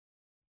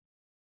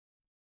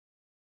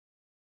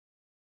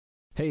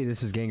Hey,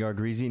 this is Gengar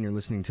Greasy, and you're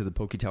listening to the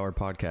PokeTower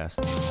Podcast.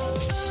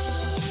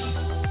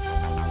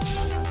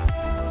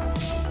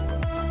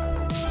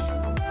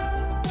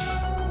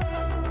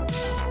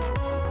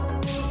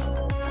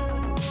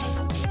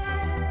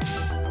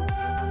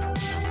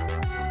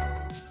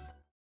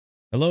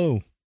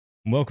 Hello,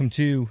 and welcome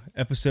to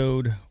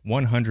episode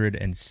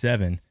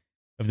 107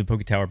 of the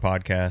PokeTower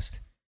Podcast.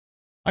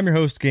 I'm your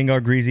host,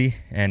 Gengar Greasy,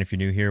 and if you're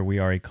new here, we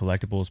are a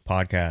collectibles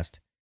podcast.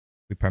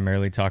 We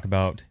primarily talk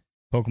about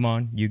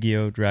Pokemon,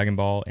 Yu-Gi-Oh!, Dragon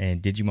Ball,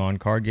 and Digimon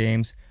card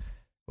games,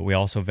 but we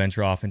also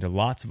venture off into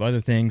lots of other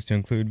things to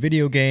include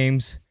video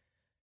games,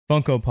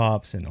 Funko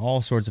Pops, and all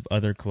sorts of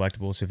other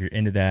collectibles. So if you're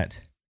into that,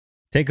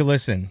 take a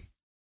listen.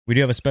 We do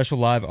have a special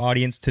live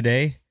audience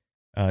today.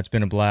 It's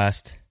been a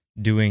blast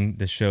doing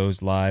the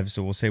shows live,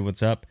 so we'll say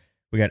what's up.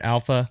 We got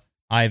Alpha,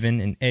 Ivan,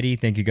 and Eddie.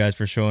 Thank you guys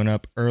for showing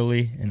up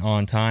early and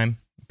on time.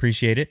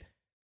 Appreciate it.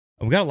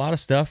 We got a lot of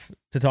stuff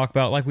to talk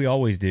about like we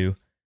always do,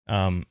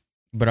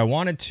 but I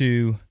wanted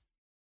to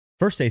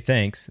first say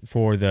thanks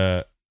for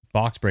the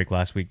box break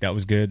last week. That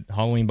was good.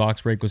 Halloween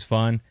box break was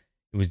fun.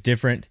 It was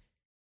different.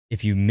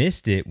 If you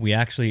missed it, we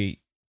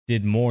actually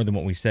did more than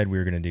what we said we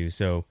were going to do.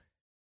 So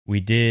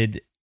we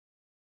did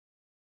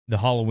the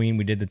Halloween,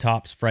 we did the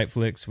Topps Fright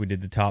Flicks, we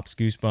did the Topps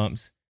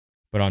Goosebumps.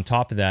 But on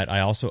top of that,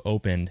 I also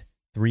opened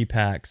 3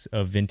 packs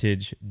of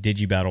vintage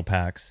Digibattle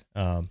packs,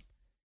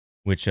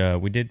 which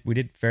we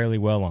did fairly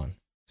well on.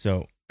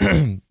 So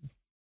that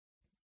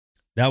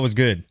was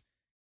good.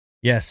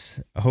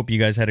 Yes, I hope you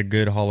guys had a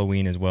good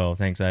Halloween as well.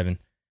 Thanks, Ivan.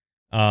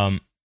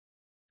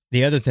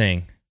 The other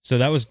thing, so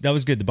that was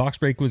good. The box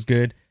break was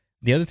good.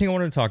 The other thing I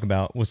wanted to talk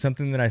about was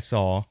something that I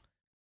saw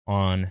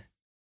on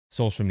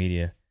social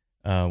media.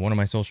 One of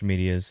my social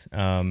medias.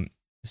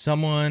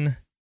 Someone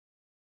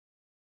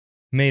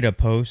made a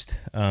post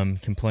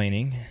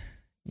complaining,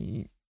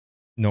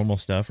 normal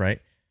stuff,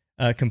 right?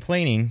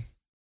 Complaining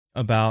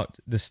about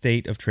the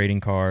state of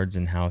trading cards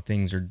and how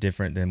things are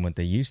different than what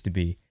they used to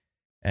be,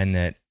 and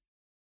that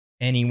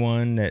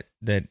anyone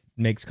that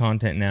makes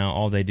content now,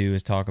 all they do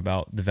is talk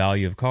about the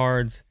value of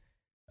cards.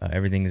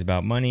 Everything is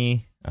about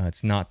money.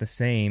 It's not the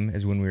same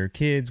as when we were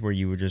kids, where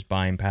you were just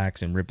buying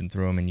packs and ripping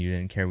through them and you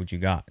didn't care what you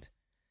got.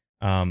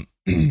 CT,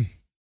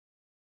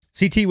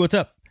 what's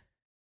up?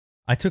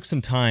 I took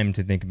some time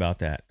to think about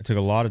that. I took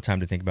a lot of time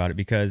to think about it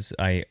because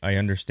I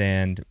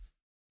understand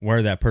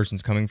where that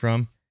person's coming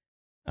from.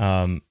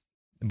 But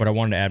I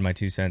wanted to add my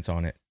 2 cents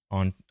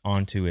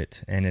onto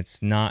it. And it's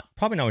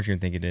probably not what you're going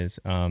to think it is.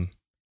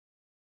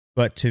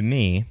 But to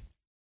me,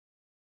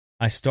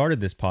 I started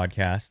this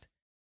podcast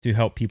to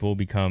help people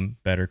become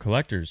better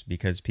collectors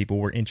because people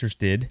were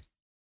interested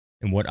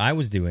in what I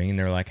was doing. And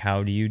they're like,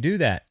 how do you do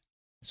that?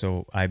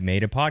 So I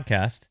made a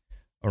podcast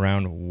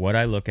around what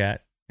I look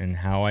at and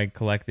how I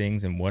collect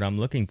things and what I'm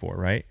looking for,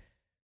 right?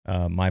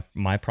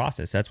 My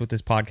process. That's what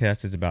this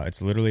podcast is about.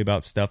 It's literally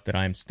about stuff that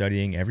I'm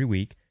studying every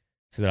week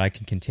so that I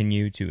can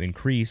continue to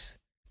increase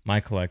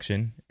my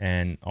collection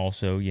and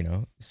also,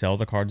 sell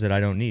the cards that I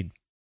don't need.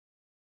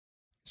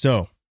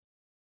 So,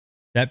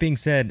 that being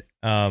said,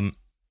 I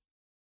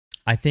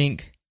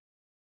think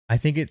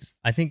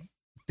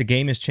the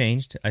game has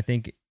changed. I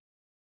think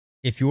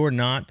if you're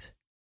not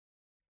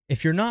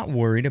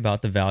worried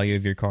about the value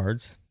of your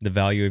cards, the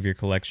value of your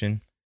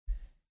collection,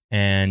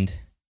 and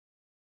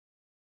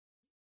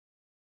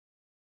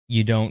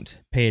you don't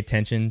pay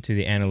attention to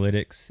the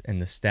analytics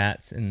and the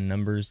stats and the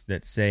numbers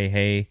that say,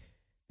 hey,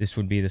 this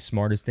would be the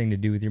smartest thing to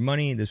do with your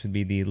money, this would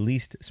be the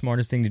least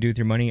smartest thing to do with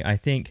your money, I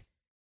think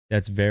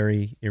that's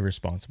very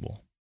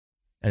irresponsible.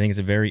 I think it's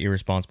a very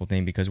irresponsible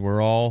thing because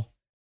we're all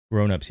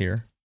grown-ups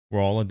here. We're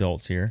all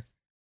adults here.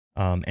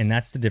 And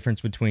that's the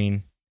difference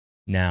between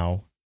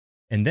now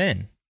and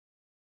then.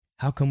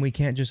 How come we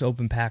can't just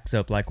open packs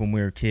up like when we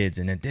were kids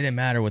and it didn't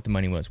matter what the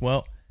money was?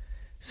 Well,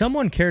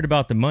 someone cared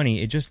about the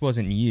money. It just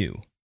wasn't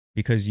you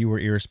because you were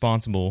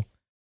irresponsible.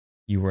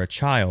 You were a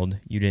child.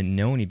 You didn't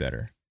know any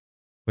better.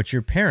 But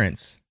your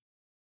parents,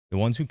 the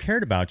ones who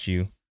cared about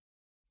you,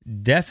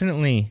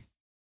 definitely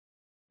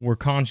were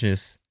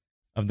conscious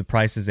of the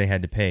prices they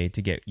had to pay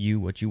to get you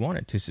what you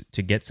wanted,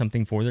 to get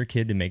something for their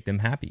kid to make them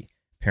happy.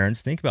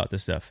 Parents think about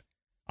this stuff.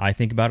 I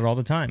think about it all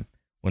the time.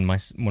 When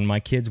my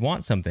kids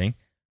want something,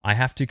 I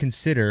have to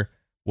consider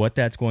what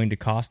that's going to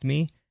cost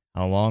me,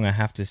 how long I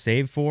have to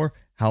save for,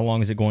 how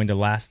long is it going to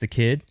last the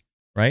kid,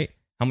 right?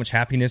 How much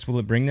happiness will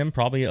it bring them?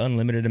 Probably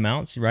unlimited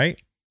amounts,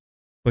 right?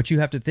 But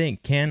you have to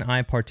think, can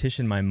I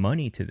partition my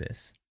money to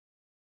this?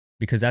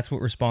 Because that's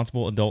what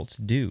responsible adults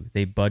do.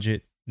 They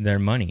budget their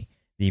money.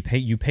 You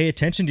pay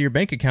attention to your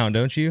bank account,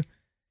 don't you?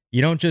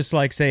 You don't just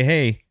say,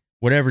 hey,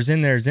 whatever's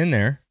in there is in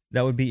there.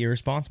 That would be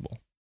irresponsible.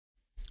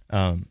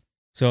 So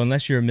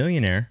unless you're a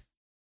millionaire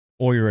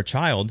or you're a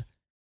child,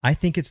 I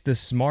think it's the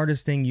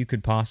smartest thing you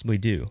could possibly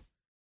do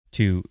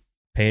to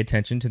pay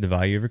attention to the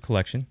value of your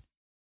collection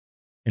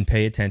and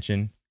pay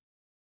attention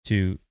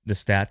to the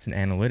stats and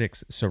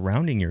analytics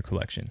surrounding your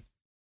collection.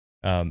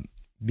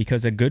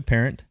 Because a good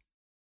parent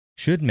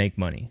should make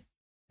money,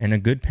 and a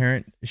good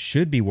parent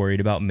should be worried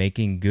about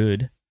making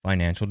good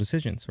financial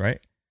decisions, right?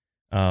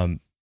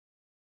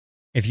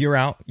 If you're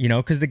out,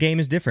 because the game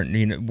is different.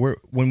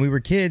 When we were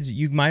kids,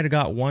 you might have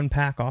got one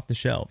pack off the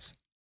shelves.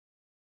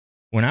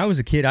 When I was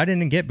a kid, I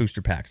didn't get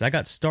booster packs. I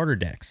got starter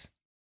decks.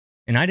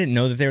 And I didn't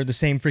know that they were the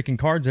same freaking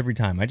cards every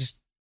time. I just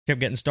kept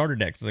getting starter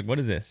decks. It's like, what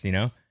is this,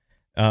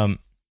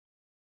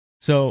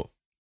 So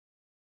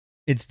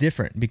it's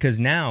different because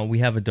now we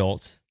have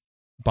adults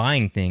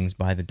buying things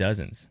by the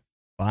dozens,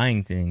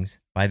 buying things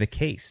by the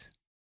case.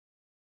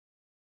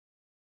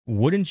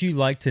 Wouldn't you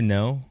like to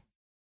know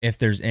if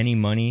there's any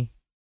money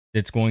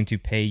that's going to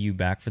pay you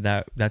back for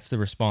that? That's the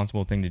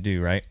responsible thing to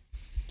do, right?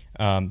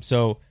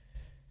 So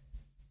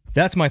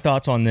that's my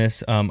thoughts on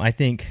this. I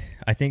think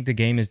the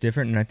game is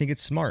different, and I think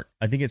it's smart.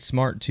 I think it's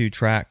smart to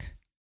track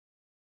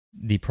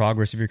the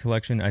progress of your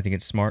collection. I think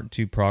it's smart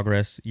to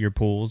progress your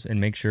pools and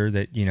make sure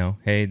that,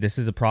 hey, this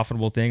is a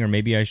profitable thing, or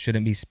maybe I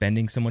shouldn't be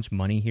spending so much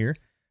money here,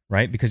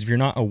 right? Because if you're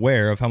not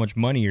aware of how much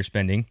money you're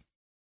spending,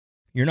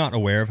 you're not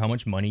aware of how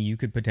much money you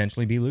could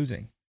potentially be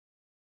losing.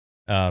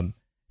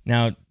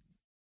 Now,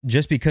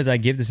 just because I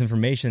give this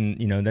information,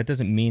 that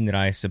doesn't mean that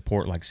I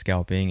support like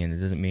scalping, and it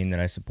doesn't mean that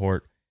I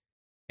support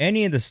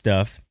any of the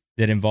stuff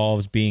that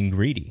involves being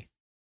greedy.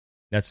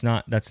 That's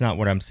not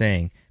what I'm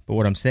saying. But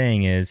what I'm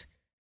saying is,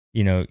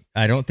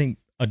 I don't think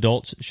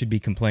adults should be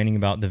complaining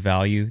about the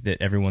value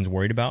that everyone's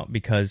worried about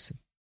because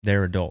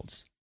they're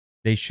adults.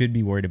 They should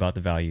be worried about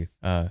the value.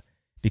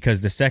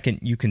 Because the second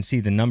you can see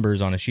the numbers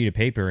on a sheet of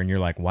paper and you're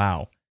like,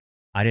 wow,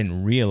 I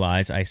didn't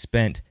realize I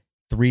spent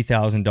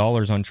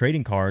 $3,000 on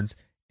trading cards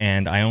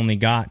and I only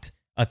got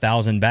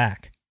 1,000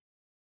 back,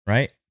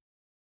 right?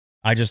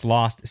 I just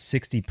lost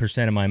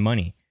 60% of my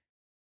money.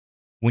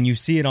 When you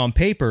see it on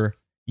paper,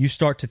 you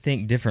start to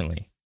think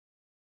differently.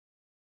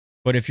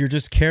 But if you're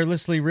just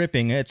carelessly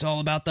ripping, it's all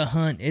about the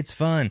hunt, it's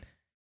fun.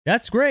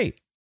 That's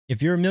great.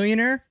 If you're a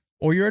millionaire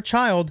or you're a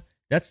child,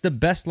 that's the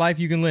best life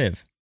you can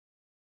live.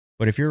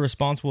 But if you're a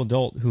responsible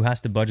adult who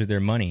has to budget their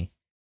money,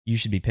 you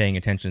should be paying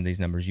attention to these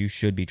numbers. You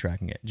should be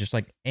tracking it, just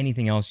like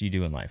anything else you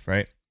do in life,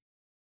 right?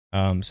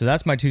 So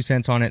that's my 2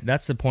 cents on it.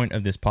 That's the point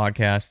of this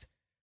podcast.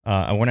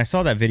 When I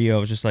saw that video, I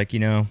was just like,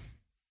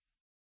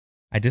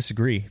 I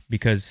disagree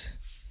because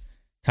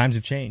times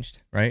have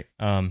changed, right?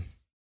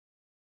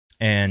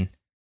 And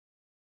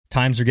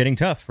times are getting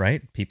tough,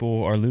 right?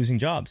 People are losing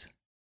jobs.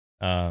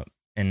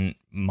 And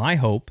my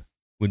hope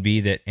would be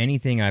that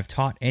anything I've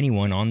taught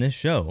anyone on this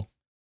show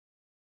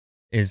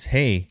is,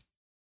 hey,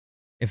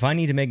 if I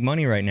need to make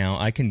money right now,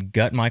 I can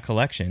gut my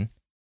collection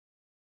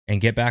and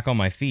get back on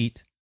my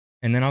feet,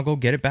 and then I'll go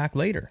get it back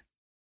later.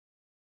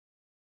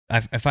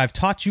 If I've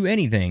taught you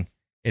anything,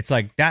 it's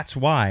like, that's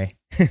why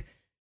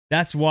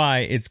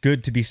it's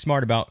good to be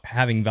smart about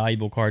having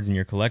valuable cards in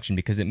your collection,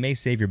 because it may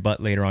save your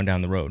butt later on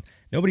down the road.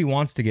 Nobody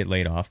wants to get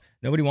laid off.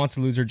 Nobody wants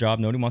to lose their job.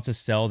 Nobody wants to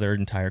sell their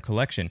entire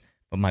collection.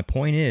 But my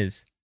point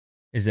is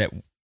that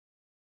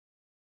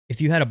if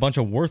you had a bunch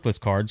of worthless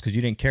cards because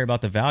you didn't care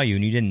about the value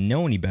and you didn't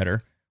know any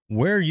better,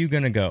 where are you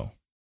going to go?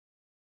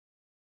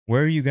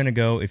 Where are you going to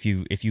go if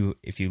you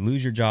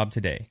lose your job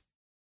today?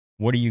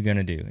 What are you going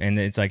to do? And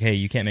it's like, hey,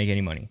 you can't make any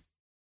money.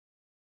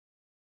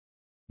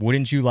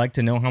 Wouldn't you like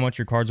to know how much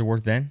your cards are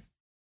worth then?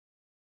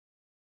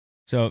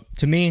 So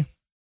to me,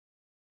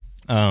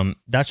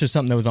 that's just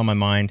something that was on my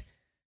mind,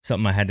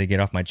 something I had to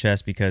get off my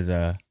chest, because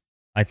I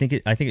think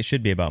it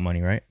should be about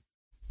money, right?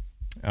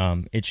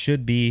 It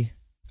should be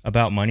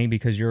about money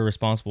because you're a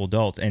responsible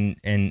adult, and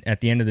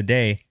at the end of the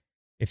day,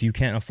 if you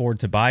can't afford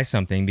to buy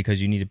something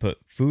because you need to put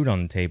food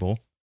on the table,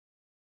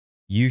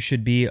 you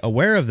should be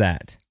aware of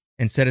that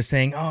instead of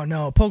saying, oh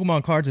no,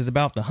 Pokemon cards is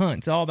about the hunt.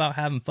 It's all about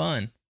having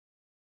fun.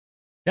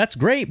 That's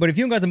great, but if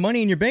you don't got the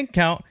money in your bank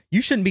account,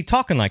 you shouldn't be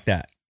talking like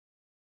that.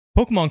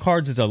 Pokemon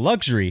cards is a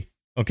luxury,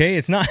 okay?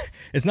 It's not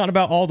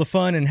about all the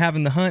fun and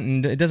having the hunt,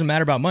 and it doesn't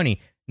matter about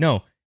money.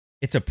 No,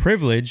 it's a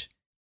privilege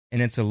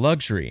and it's a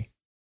luxury.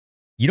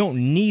 You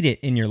don't need it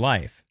in your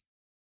life.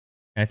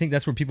 And I think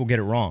that's where people get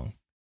it wrong.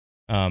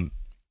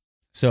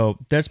 So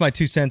that's my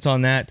 2 cents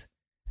on that.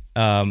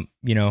 I'm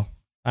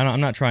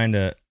not trying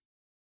to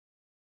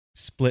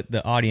split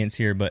the audience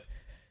here, but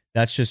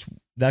that's just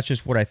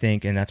what I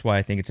think, and that's why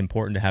I think it's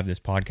important to have this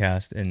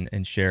podcast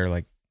and share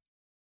like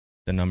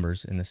the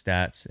numbers and the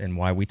stats and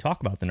why we talk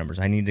about the numbers.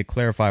 I need to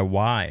clarify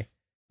why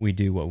we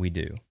do what we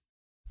do.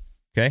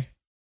 Okay?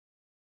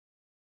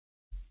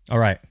 All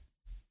right.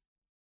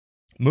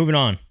 Moving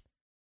on.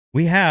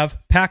 We have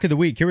Pack of the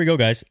Week. Here we go,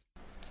 guys.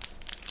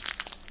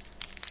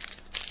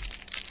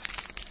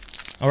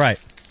 All right.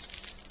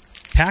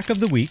 Pack of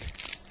the Week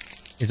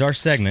is our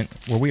segment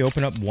where we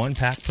open up one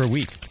pack per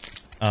week.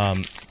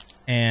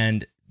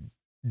 And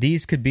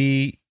these could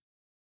be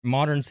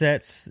modern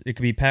sets. It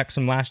could be packs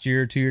from last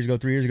year, 2 years ago,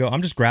 3 years ago.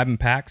 I'm just grabbing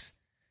packs,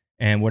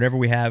 and whatever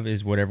we have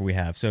is whatever we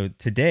have. So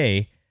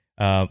today,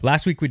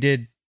 last week we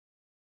did,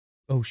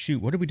 oh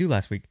shoot, what did we do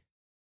last week?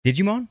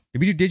 Digimon?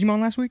 Did we do Digimon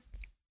last week?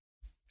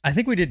 I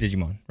think we did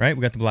Digimon, right?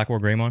 We got the Black War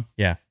Greymon?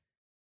 Yeah.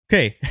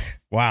 Okay.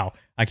 Wow.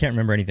 I can't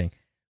remember anything.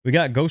 We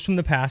got Ghost from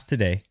the Past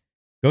today.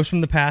 Ghost from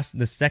the Past,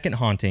 the second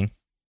haunting.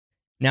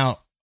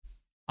 Now,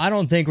 I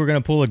don't think we're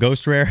going to pull a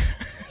ghost rare.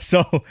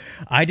 So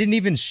I didn't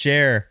even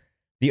share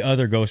the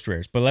other ghost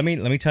rares. But let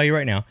me tell you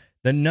right now,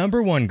 the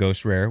number one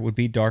ghost rare would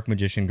be Dark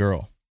Magician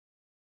Girl.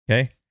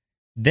 Okay?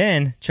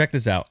 Then, check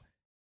this out.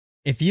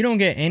 If you don't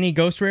get any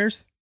ghost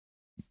rares,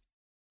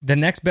 the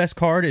next best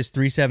card is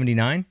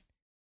 379,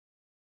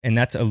 and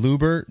that's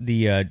Aluber,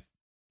 the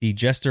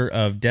Jester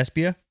of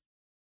Despia.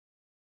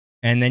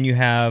 And then you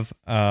have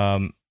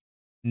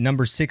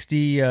number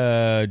 60,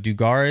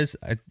 Dugares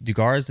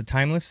the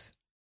Timeless,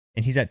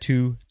 and he's at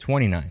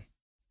 229.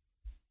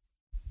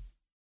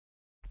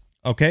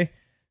 Okay,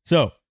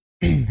 so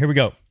here we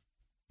go.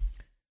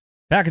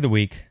 Pack of the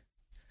week.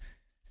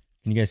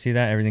 Can you guys see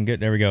that? Everything good?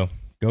 There we go.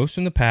 Ghost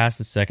from the Past,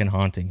 the second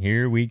haunting.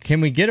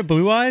 Can we get a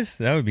Blue Eyes?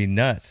 That would be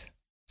nuts.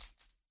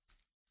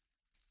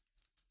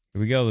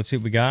 Here we go. Let's see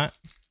what we got.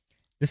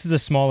 This is a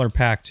smaller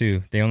pack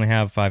too. They only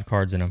have 5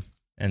 cards in them,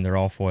 and they're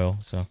all foil.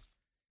 So,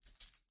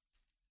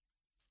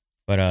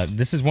 but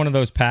this is one of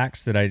those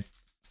packs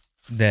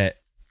that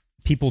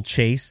people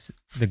chase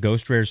the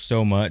ghost rares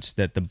so much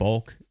that the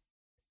bulk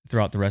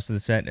throughout the rest of the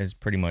set is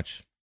pretty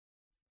much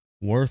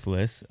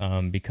worthless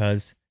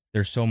because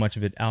there's so much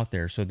of it out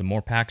there. So the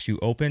more packs you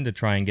open to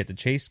try and get the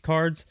chase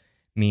cards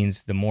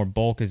means the more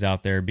bulk is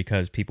out there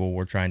because people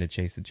were trying to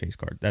chase the chase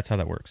card. That's how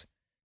that works.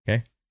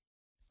 Okay.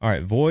 All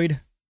right. Void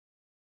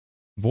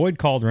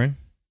Cauldron.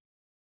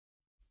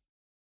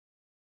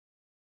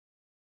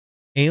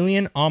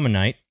 Alien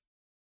Ammonite.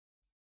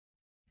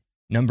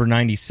 Number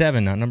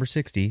 97, not number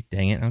 60.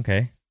 Dang it.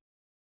 Okay.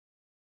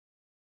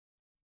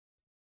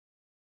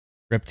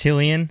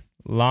 Reptilian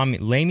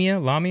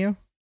Lamia.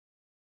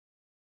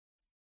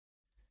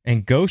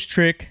 And Ghost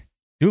Trick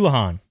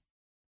Dullahan.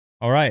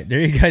 All right, there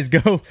you guys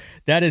go.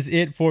 That is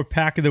it for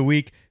Pack of the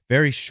Week.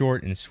 Very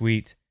short and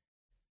sweet.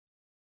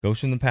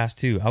 Ghost from the Past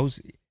 2.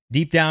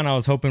 Deep down, I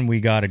was hoping we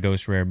got a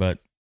Ghost Rare, but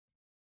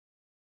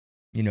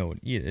you know,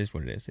 it is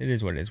what it is. It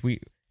is what it is.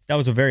 That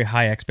was a very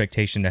high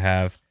expectation to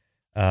have,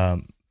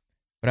 but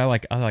I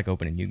like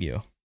opening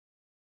Yu-Gi-Oh.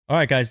 All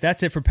right, guys,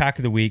 that's it for Pack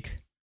of the Week.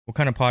 What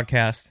kind of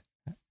podcast?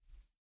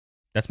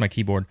 That's my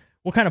keyboard.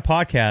 What kind of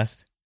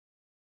podcast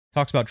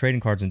talks about trading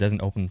cards and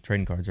doesn't open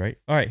trading cards, right?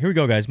 All right, here we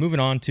go, guys.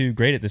 Moving on to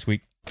Grade It this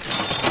week.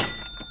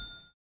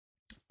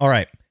 All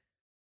right.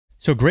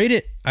 So Grade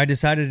It, I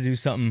decided to do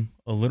something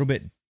a little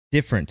bit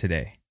different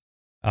today.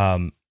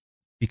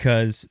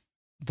 Because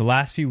the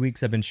last few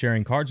weeks I've been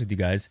sharing cards with you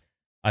guys,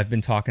 I've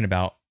been talking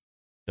about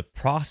the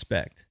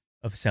prospect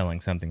of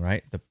selling something,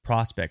 right? The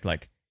prospect,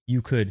 like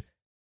you could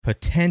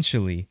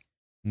potentially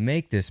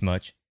make this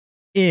much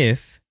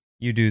if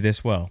you do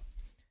this well.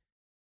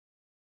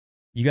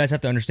 You guys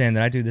have to understand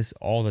that I do this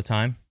all the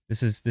time.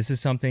 This is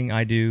something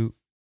I do,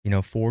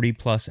 40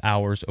 plus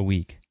hours a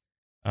week.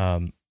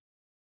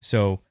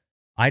 So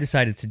I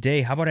decided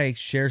today, how about I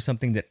share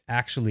something that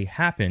actually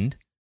happened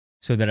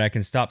so that I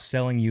can stop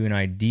selling you an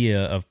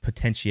idea of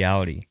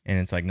potentiality. And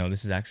it's like, no,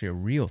 this is actually a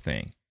real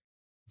thing.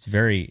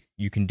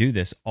 You can do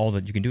this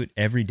you can do it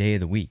every day of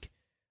the week.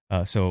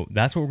 So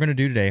that's what we're going to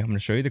do today. I'm going to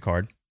show you the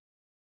card.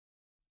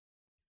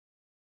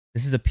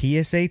 This is a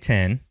PSA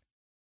 10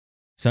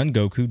 Son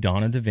Goku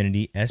Dawn of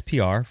Divinity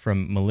SPR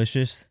from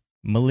Malicious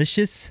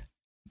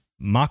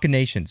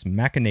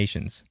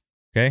Machinations.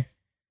 Okay?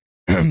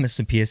 This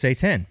is a PSA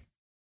 10.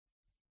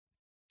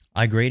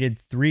 I graded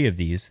 3 of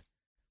these.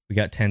 We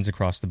got 10s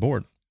across the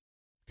board.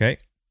 Okay?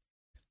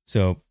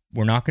 So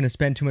we're not going to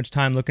spend too much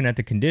time looking at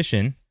the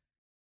condition.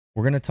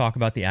 We're going to talk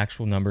about the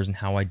actual numbers and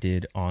how I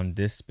did on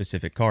this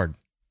specific card.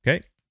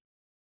 Okay?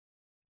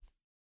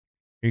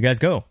 Here you guys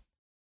go.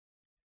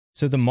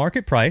 So the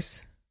market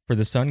price for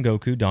the Son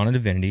Goku Dawn of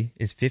Divinity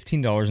is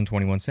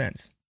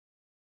 $15.21.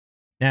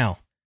 Now,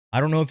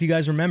 I don't know if you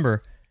guys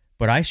remember,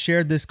 but I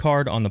shared this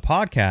card on the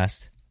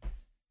podcast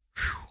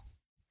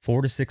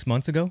 4 to 6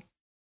 months ago.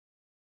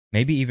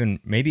 Maybe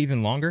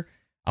even longer.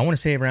 I want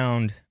to say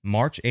around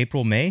March,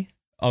 April, May.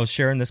 I was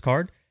sharing this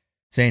card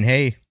saying,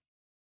 hey,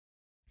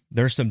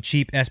 there's some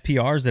cheap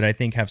SPRs that I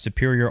think have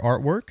superior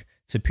artwork,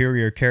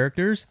 superior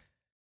characters.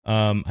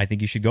 I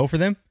think you should go for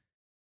them.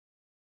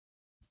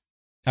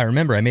 I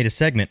remember I made a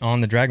segment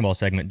on the Dragon Ball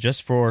segment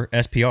just for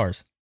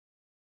SPRs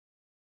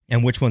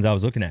and which ones I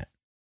was looking at.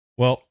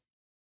 Well,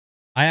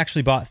 I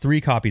actually bought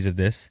 3 copies of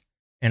this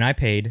and I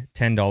paid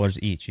 $10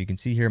 each. You can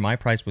see here my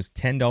price was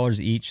 $10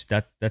 each.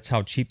 That's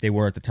how cheap they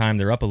were at the time.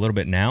 They're up a little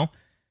bit now.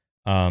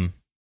 But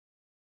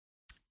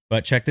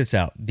check this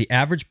out. The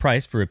average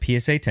price for a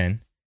PSA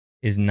 10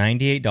 is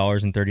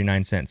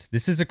 $98.39.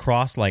 This is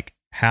across like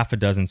half a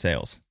dozen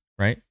sales,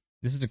 right?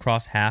 This is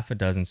across half a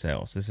dozen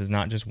sales. This is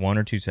not just 1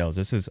 or 2 sales.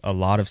 This is a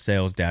lot of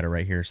sales data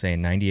right here saying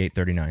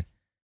 $98.39.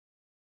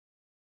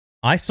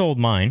 I sold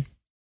mine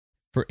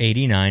for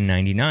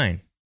 $89.99.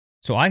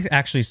 So I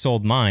actually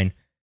sold mine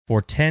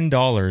for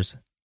 $10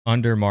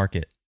 under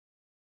market.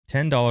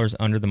 $10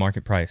 under the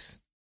market price.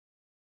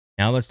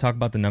 Now let's talk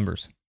about the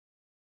numbers.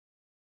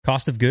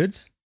 Cost of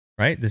goods,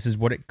 right? This is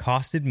what it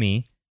costed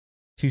me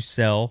to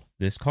sell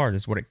this card.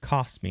 This is what it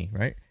cost me,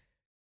 right?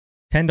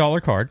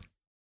 $10 card.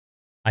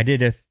 I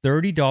did a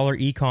 $30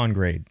 econ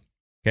grade,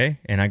 okay?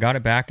 And I got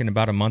it back in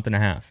about a month and a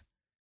half.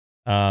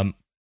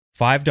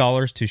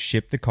 $5 to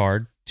ship the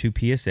card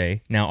to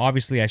PSA. Now,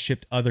 obviously, I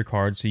shipped other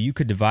cards, so you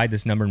could divide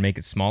this number and make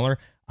it smaller.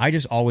 I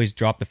just always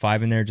drop the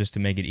 5 in there just to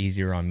make it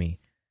easier on me.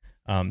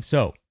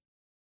 So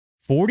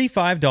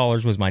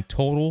 $45 was my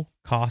total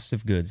cost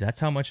of goods. That's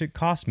how much it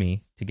cost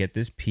me to get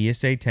this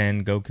PSA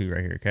 10 Goku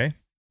right here, okay?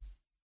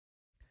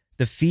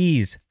 The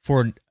fees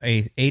for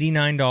a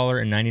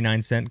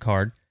 $89.99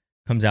 card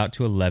comes out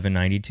to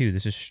 $11.92.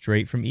 This is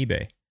straight from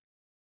eBay.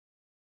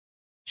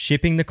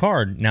 Shipping the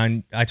card.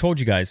 Now, I told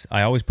you guys,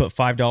 I always put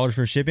 $5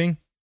 for shipping.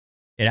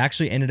 It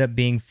actually ended up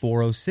being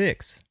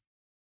 $4.06.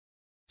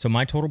 So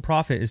my total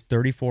profit is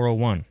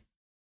 $34.01.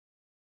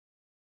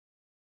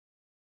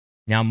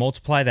 Now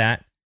multiply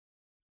that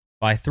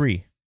by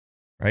 3,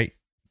 right?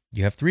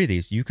 You have 3 of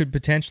these. You could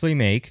potentially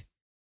make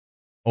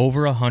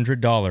over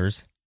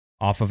 $100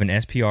 off of an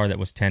SPR that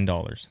was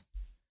 $10.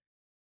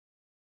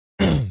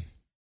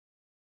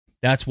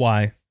 That's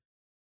why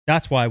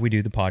we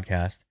do the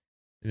podcast.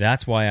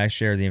 That's why I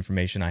share the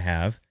information I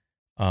have.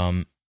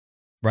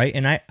 Right?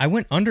 And I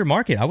went under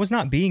market. I was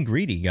not being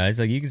greedy, guys.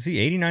 Like you can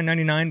see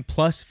 $89.99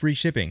 plus free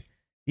shipping.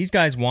 These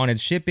guys wanted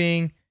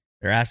shipping.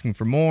 They're asking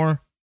for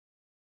more.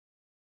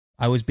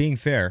 I was being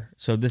fair.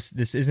 So this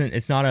isn't,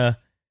 it's not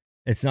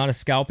a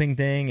scalping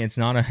thing. It's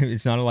not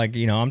a like,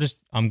 you know,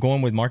 I'm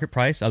going with market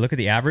price. I look at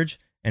the average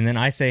and then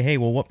I say, hey,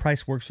 well, what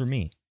price works for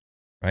me?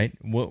 Right?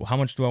 How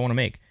much do I want to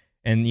make?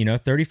 And you know,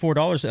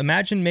 $34.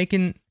 Imagine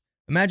making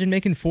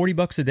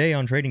 $40 a day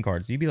on trading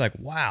cards. You'd be like,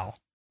 wow,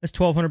 that's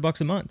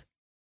 $1,200 a month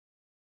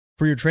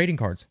for your trading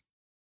cards.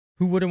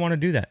 Who wouldn't want to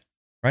do that?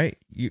 Right?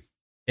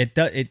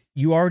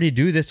 You already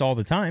do this all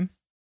the time.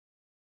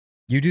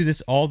 You do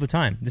this all the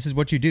time. This is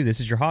what you do. This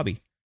is your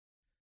hobby.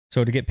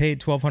 So to get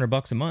paid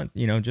 $1,200 a month,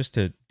 you know, just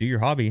to do your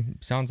hobby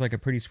sounds like a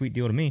pretty sweet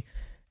deal to me.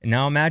 And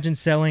now imagine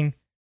selling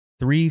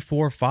 3,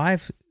 4,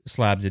 5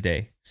 slabs a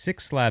day,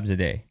 6 slabs a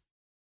day.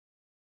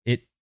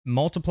 It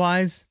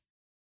multiplies.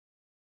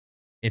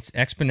 It's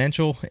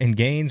exponential in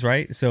gains,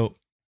 right? So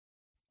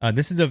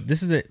this is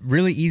a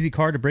really easy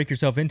card to break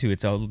yourself into.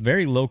 It's a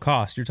very low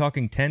cost. You're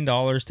talking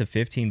 $10 to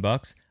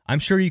 $15. I'm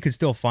sure you could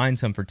still find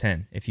some for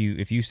 10 if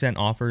you sent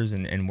offers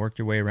and worked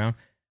your way around.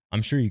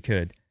 I'm sure you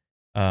could.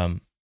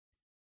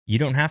 You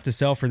don't have to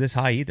sell for this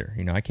high either.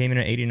 You know, I came in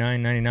at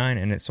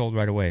 $89.99 and it sold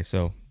right away.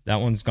 So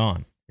that one's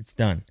gone. It's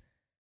done.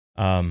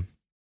 But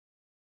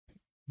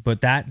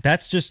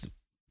that's just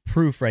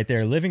proof right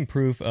there, living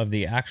proof of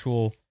the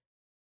actual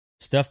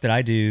stuff that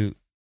I do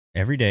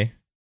every day.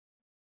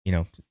 You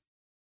know,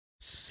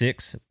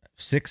 6,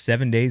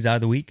 7 days out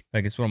of the week.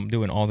 Like it's what I'm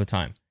doing all the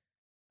time.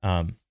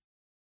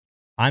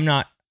 I'm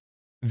not,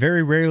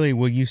 very rarely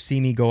will you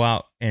see me go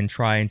out and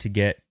trying to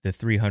get the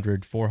 $300,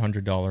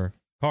 $400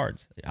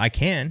 cards. I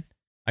can,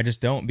 I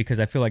just don't, because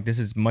I feel like this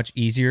is much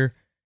easier.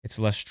 It's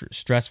less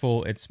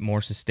stressful. It's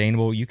more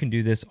sustainable. You can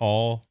do this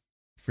all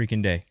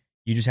freaking day.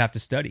 You just have to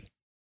study.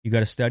 You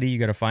got to study. You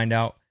got to find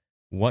out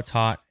what's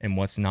hot and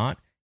what's not.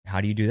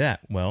 How do you do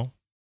that? Well,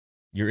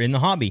 you're in the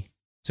hobby,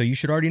 so you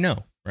should already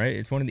know, right?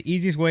 It's one of the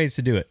easiest ways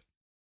to do it.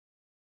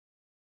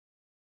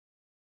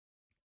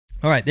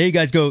 All right, there you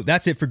guys go.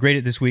 That's it for Grade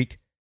It this week.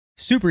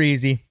 Super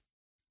easy.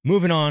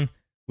 Moving on,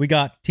 we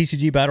got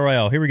TCG Battle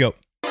Royale. Here we go.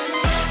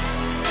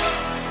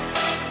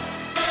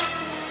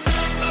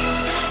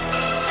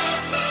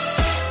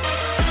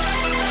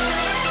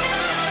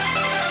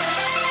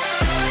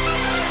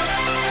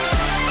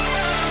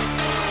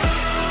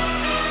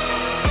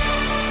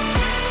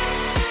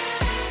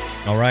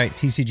 All right,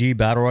 TCG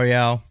Battle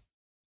Royale.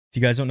 If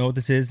you guys don't know what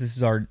this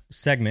is our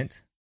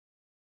segment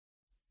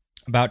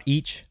about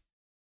each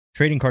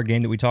trading card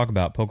game that we talk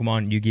about: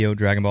 Pokemon, Yu-Gi-Oh!,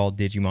 Dragon Ball,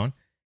 Digimon,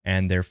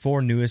 and their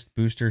 4 newest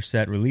booster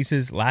set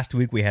releases. Last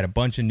week, we had a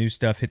bunch of new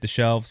stuff hit the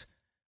shelves.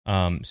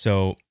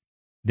 So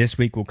this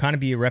week will kind of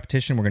be a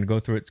repetition. We're going to go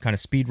through it kind of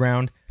speed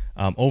round.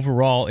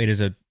 Overall, it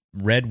is a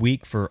red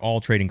week for all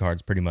trading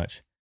cards, pretty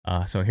much.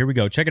 So here we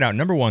go. Check it out.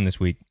 Number 1 this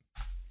week.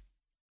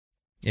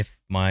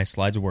 If my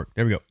slides will work.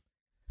 There we go.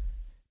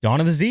 Dawn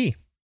of the Z.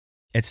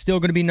 It's still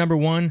going to be number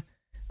 1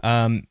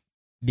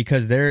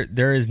 because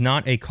there is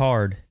not a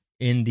card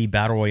in the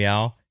Battle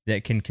Royale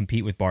that can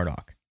compete with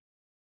Bardock.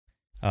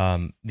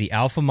 The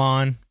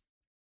Alphamon,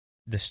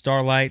 the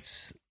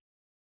Starlights,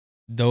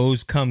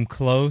 those come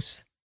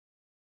close,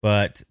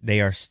 but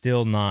they are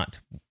still not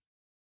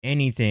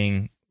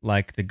anything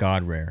like the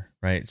God Rare,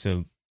 right?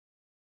 So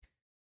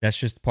that's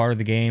just part of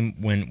the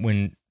game.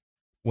 When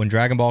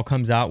Dragon Ball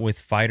comes out with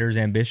Fighter's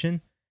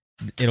Ambition,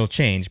 it'll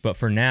change. But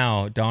for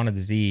now, Dawn of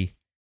the Z,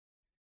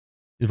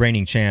 the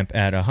reigning champ,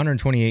 at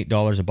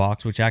 $128 a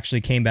box, which actually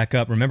came back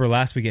up. Remember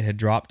last week it had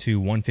dropped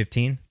to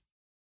 $115.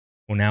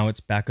 Well, now it's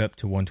back up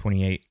to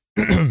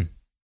 $128.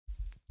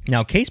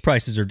 Now case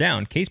prices are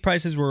down. Case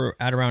prices were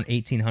at around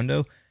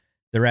 $1,800.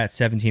 They're at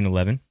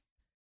 $1,711,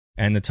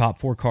 and the top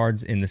 4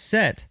 cards in the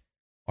set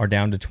are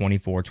down to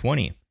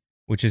 $2,420,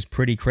 which is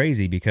pretty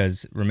crazy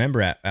because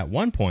remember at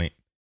one point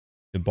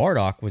the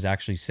Bardock was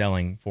actually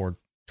selling for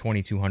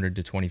 $2,200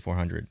 to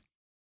 $2,400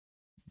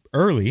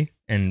 early,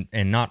 and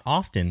not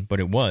often, but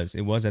it was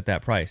at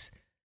that price.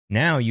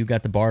 Now you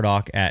got the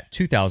Bardock at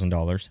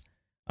 $2,000.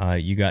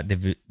 You got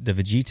the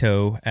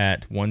Vegito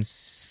at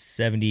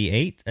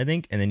 178, I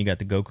think, and then you got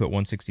the Goku at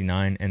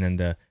 169, and then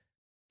the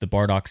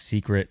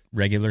Bardock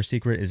regular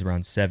secret is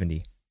around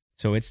 70.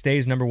 So it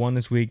stays number 1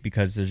 this week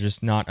because there's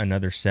just not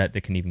another set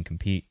that can even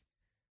compete.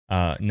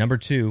 Number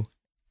 2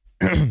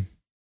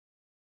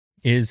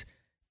 is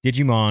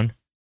Digimon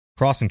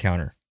Cross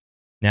Encounter.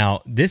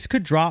 Now, this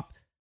could drop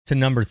to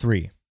number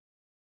 3.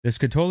 This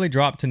could totally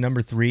drop to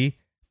number 3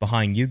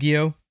 behind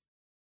Yu-Gi-Oh!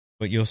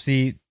 But you'll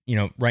see,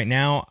 right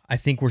now, I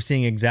think we're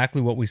seeing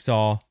exactly what we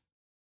saw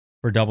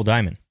for Double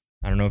Diamond.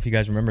 I don't know if you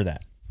guys remember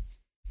that.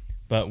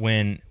 But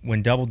when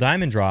Double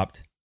Diamond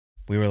dropped,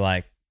 we were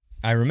like,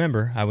 I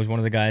remember I was one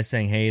of the guys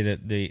saying, hey,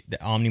 that the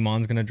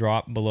Omnimon's going to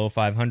drop below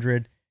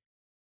 500.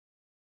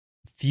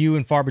 Few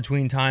and far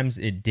between times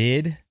it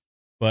did,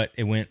 but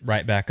it went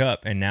right back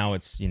up, and now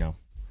it's,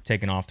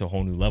 taken off to a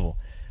whole new level.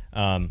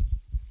 Now,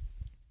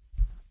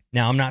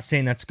 I'm not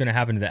saying that's going to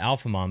happen to the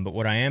Alphamon, but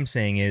what I am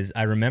saying is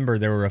I remember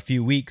there were a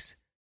few weeks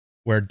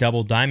where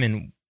Double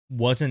Diamond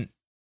wasn't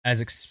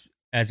as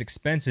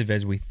expensive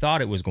as we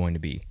thought it was going to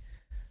be.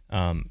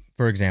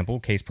 For example,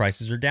 case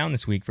prices are down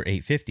this week for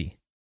 $850.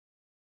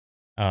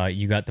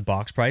 You got the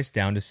box price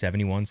down to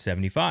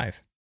 $71.75.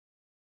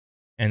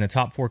 And the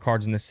top 4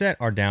 cards in the set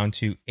are down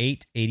to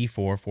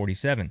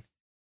 $884.47.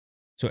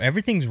 So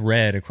everything's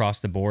red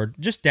across the board,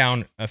 just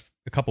down a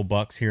couple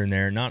bucks here and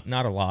there. Not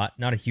a lot,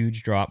 not a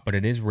huge drop, but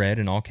it is red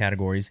in all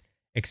categories,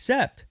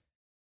 except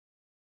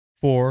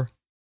for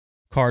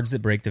cards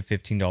that break the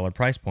 $15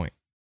 price point.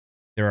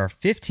 There are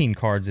 15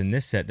 cards in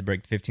this set that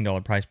break the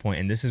 $15 price point,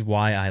 and this is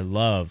why I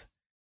love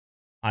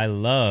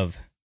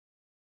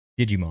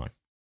Digimon.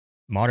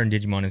 Modern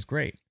Digimon is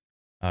great.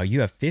 You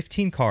have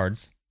 15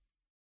 cards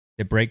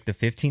that break the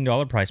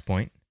 $15 price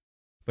point,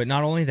 but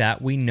not only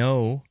that, we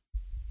know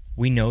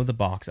the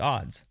box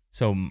odds.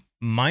 So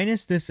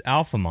minus this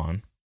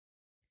Alphamon,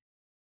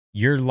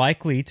 you're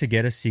likely to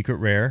get a secret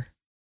rare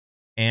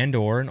and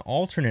or an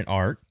alternate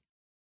art,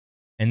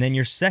 and then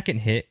your second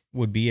hit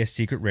would be a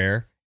secret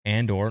rare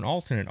and or an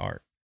alternate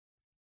art.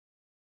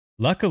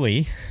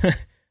 Luckily,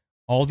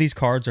 all these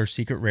cards are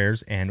secret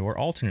rares and or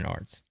alternate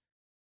arts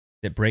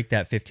that break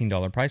that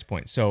 $15 price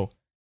point. So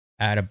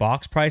at a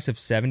box price of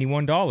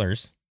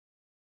 $71,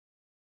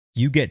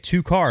 you get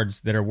 2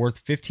 cards that are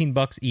worth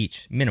 $15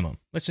 each, minimum.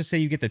 Let's just say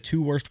you get the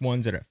 2 worst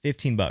ones that are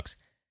 $15.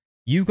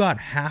 You got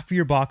half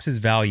your box's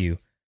value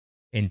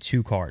in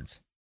 2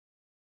 cards.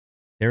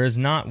 There is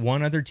not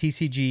one other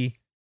TCG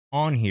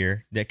on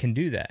here that can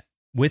do that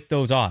with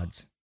those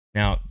odds.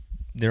 Now,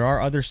 there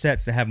are other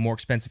sets that have more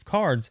expensive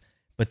cards,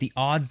 but the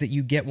odds that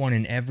you get one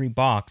in every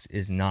box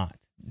it's not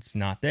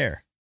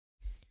there.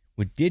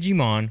 With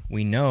Digimon,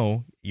 we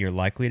know you're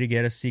likely to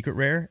get a secret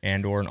rare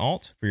and or an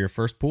alt for your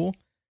first pool.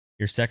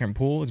 Your second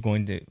pool is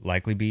going to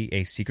likely be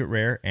a secret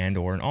rare and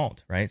or an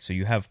alt, right? So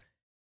you have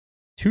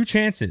 2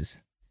 chances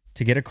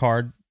to get a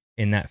card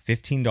in that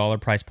 $15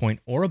 price point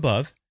or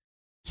above.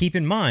 Keep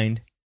in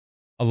mind,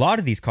 a lot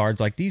of these cards,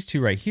 like these 2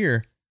 right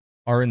here,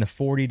 are in the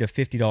 $40 to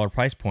 $50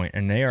 price point,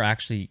 and they are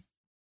actually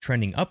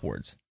trending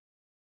upwards.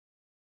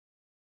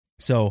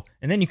 So,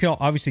 and then you can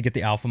obviously get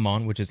the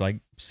Alphamon, which is like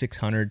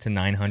 600 to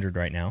 900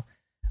 right now.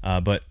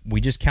 But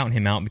we just count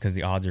him out because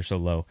the odds are so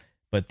low.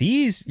 But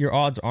these, your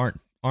odds aren't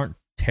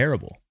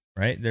terrible,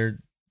 right?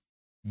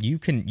 You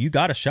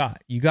got a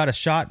shot. You got a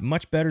shot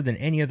much better than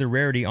any other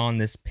rarity on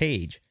this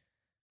page.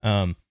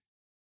 And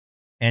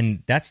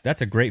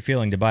that's a great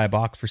feeling to buy a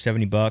box for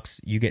 $70.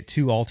 You get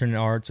 2 alternate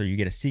arts, or you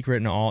get a secret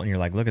and an alt, and you're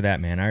like, look at that,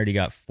 man. I already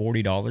got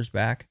 $40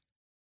 back.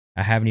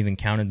 I haven't even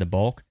counted the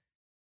bulk.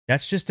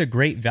 That's just a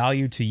great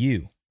value to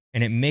you.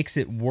 And it makes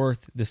it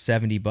worth the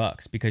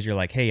 $70 because you're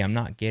like, hey, I'm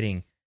not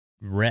getting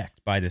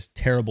wrecked by this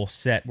terrible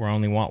set where I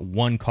only want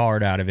 1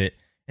 card out of it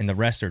and the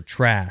rest are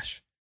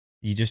trash.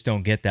 You just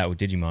don't get that with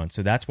Digimon.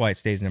 So that's why it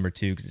stays number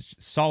 2, because it's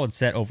a solid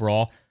set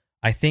overall.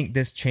 I think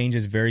this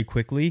changes very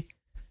quickly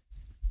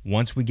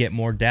once we get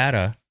more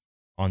data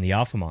on the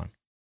Alphamon.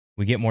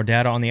 We get more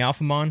data on the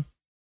Alphamon,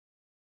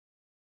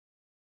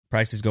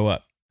 prices go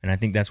up. And I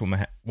think that's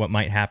what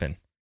might happen.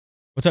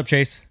 What's up,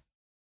 Chase?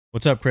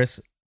 What's up, Chris?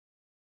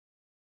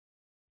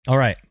 All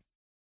right.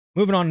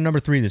 Moving on to number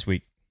 3 this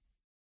week.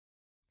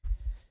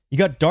 You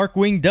got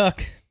Darkwing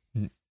Duck.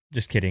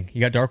 Just kidding.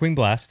 You got Darkwing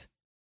Blast.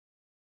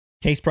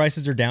 Case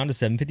prices are down to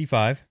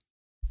 $755.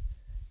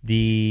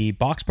 The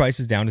box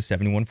price is down to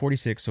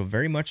 $71.46, so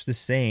very much the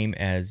same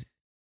as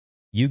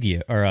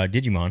Yu-Gi-Oh! Or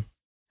Digimon.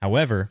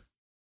 However,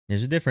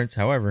 there's a difference.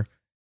 However,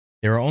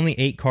 there are only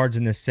 8 cards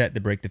in this set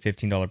that break the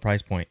 $15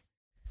 price point.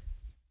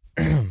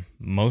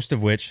 Most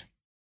of which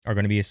are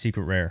going to be a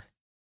secret rare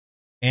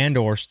and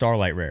or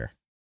Starlight rare.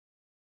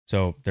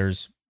 So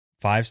there's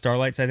 5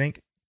 Starlights, I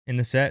think, in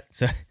the set.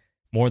 So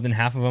more than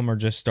half of them are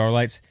just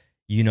Starlights.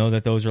 You know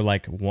that those are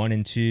like 1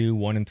 and 2,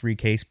 1 and 3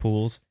 case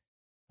pools.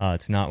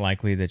 It's not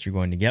likely that you're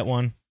going to get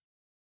one.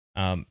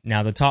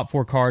 Now, the top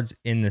 4 cards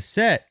in the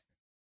set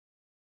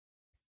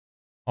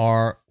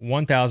are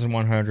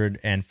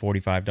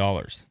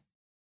 $1,145.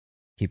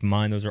 Keep in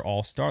mind, those are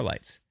all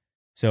Starlights.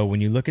 So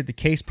when you look at the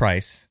case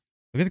price,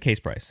 look at the case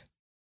price.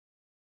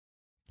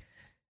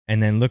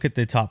 and then look at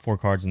the top 4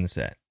 cards in the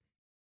set.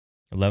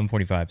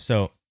 1145.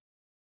 So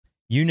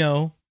you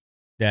know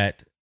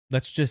that,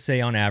 let's just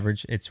say on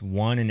average, it's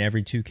 1 in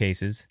every 2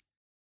 cases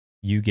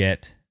you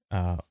get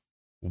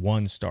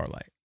 1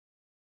 Starlight.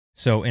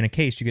 So in a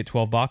case, you get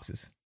 12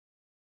 boxes.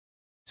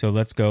 So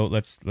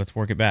let's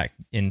work it back.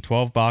 In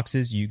 12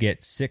 boxes, you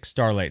get 6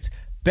 Starlights.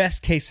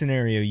 Best case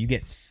scenario, you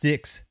get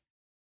 6.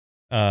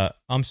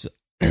 I'm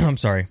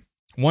sorry.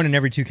 1 in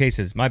every 2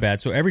 cases. My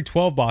bad. So every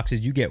 12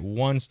 boxes, you get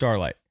 1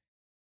 Starlight.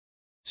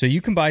 So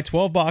you can buy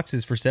 12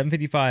 boxes for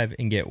 $7.55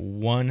 and get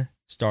 1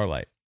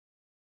 Starlight.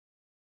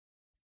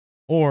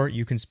 Or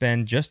you can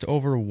spend just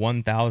over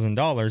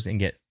 $1,000 and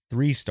get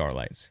 3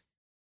 Starlights.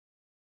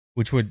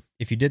 Which would,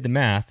 if you did the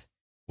math,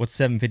 what's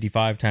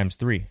 $7.55 times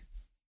 3?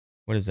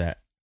 What is that?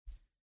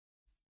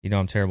 You know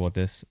I'm terrible at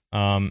this.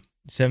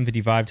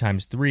 $7.55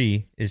 times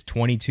 3 is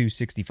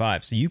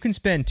 $22.65. So you can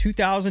spend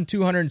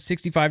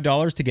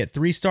 $2,265 to get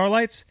 3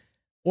 Starlights,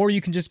 or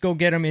you can just go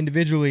get them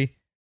individually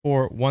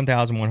for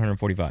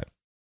 $1,145.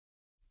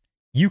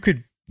 You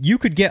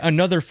could get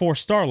another 4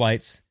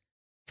 Starlights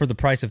for the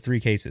price of 3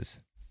 cases.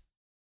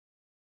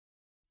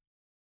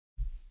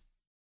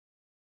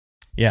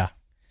 Yeah.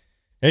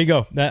 There you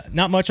go.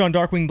 Not much on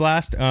Darkwing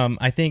Blast.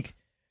 I think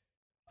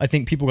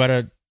people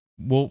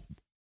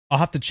I'll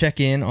have to check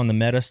in on the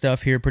meta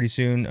stuff here pretty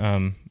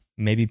soon.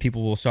 Maybe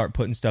people will start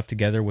putting stuff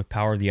together with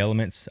Power of the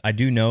Elements. I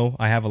do know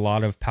I have a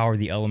lot of Power of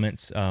the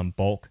Elements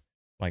bulk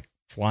like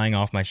flying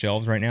off my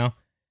shelves right now.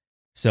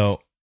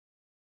 So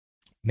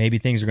maybe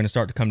things are going to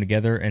start to come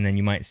together, and then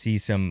you might see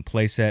some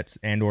playsets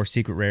and or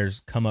secret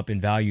rares come up in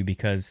value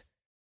because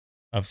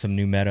of some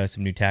new meta,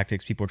 some new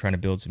tactics. People are trying to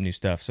build some new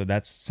stuff. So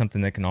that's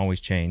something that can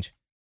always change.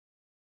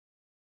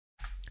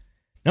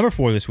 Number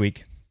 4 this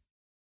week,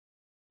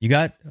 you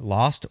got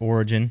Lost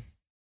Origin.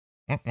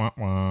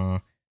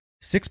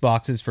 6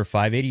 boxes for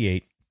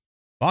 $5.88.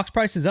 Box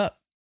price is up.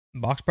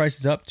 Box price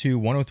is up to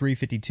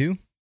 $103.52.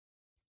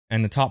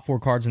 And the top 4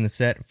 cards in the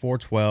set,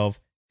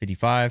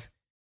 $412.55,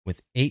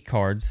 with 8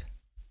 cards,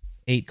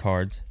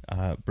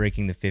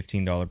 breaking the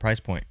 $15 price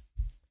point.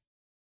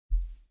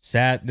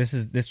 Sad. This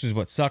is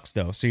what sucks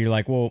though. So you're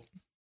like, well,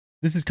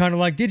 this is kind of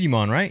like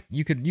Digimon, right?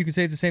 You could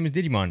say it's the same as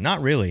Digimon.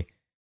 Not really,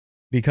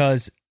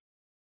 because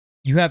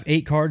you have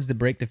 8 cards that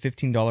break the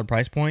 $15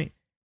 price point.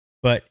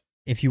 But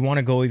if you want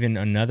to go even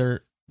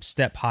another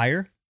step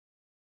higher,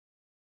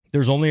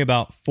 there's only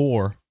about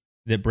 4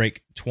 that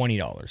break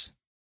 $20.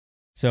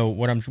 So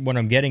what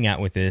I'm getting at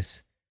with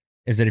this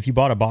is that if you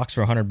bought a box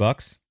for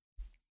 $100,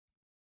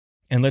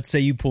 and let's say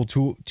you pull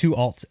two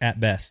alts at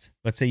best.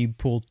 Let's say you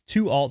pull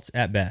 2 alts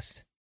at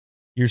best.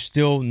 You're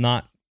still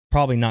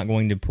probably not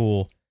going to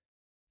pull.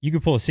 You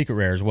could pull a secret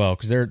rare as well,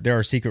 because there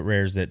are secret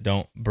rares that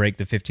don't break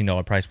the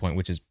 $15 price point,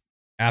 which is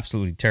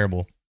absolutely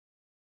terrible.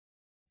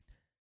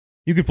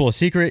 You could pull a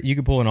secret, you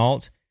could pull an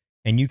alt,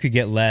 and you could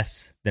get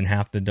less than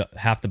half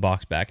the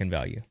box back in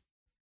value.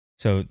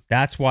 So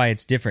that's why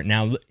it's different.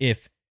 Now,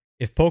 if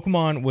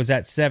Pokemon was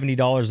at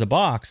 $70 a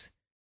box,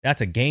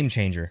 that's a game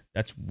changer.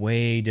 That's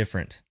way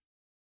different.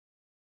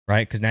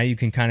 Right? Because now you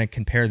can kind of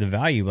compare the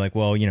value, like,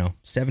 well,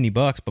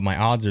 $70, but my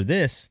odds are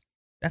this.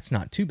 That's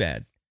not too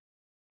bad.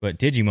 But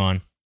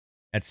Digimon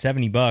at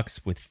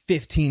 $70 with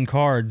 15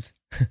 cards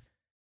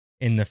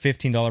in the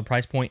 $15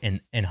 price point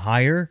and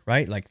higher,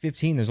 right? Like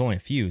 15, there's only a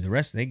few. The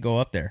rest, they go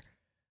up there.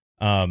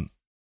 That's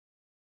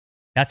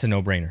a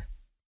no-brainer.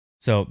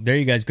 So there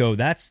you guys go.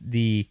 That's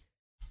the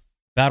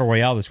Battle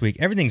Royale this week.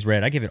 Everything's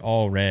red. I give it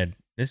all red.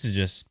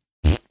 It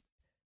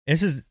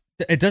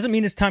doesn't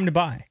mean it's time to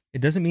buy. It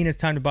doesn't mean it's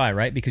time to buy,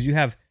 right? Because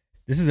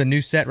this is a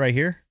new set right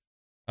here.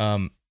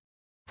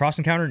 Cross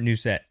Encounter, new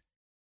set.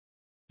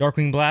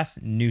 Darkwing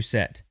Blast, new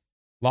set.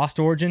 Lost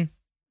Origin,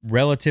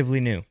 relatively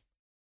new.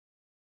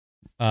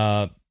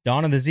 Dawn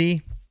of the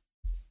Z,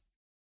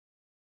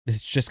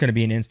 it's just going to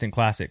be an instant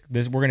classic.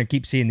 We're going to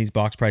keep seeing these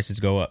box prices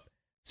go up.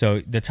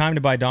 So the time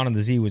to buy Dawn of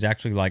the Z was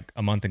actually like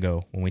a month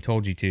ago when we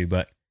told you to,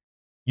 but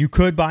you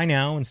could buy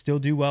now and still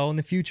do well in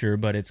the future,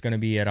 but it's going to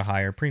be at a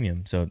higher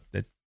premium. So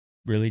it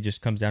really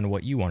just comes down to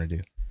what you want to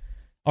do.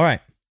 All right,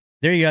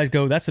 there you guys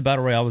go. That's the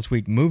Battle Royale this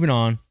week. Moving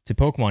on to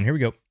Pokemon. Here we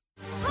go.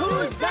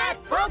 Who's that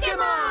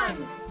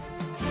Pokemon?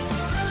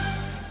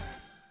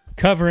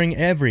 Covering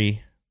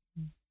every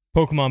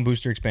Pokemon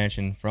booster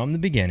expansion from the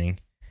beginning.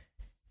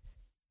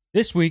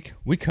 This week,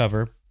 we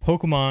cover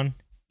Pokemon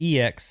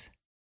EX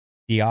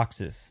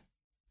Deoxys.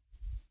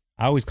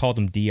 I always called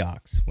him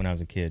Deox when I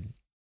was a kid.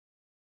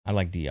 I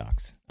like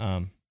Deox.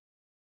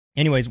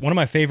 Anyways, one of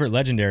my favorite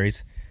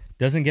legendaries.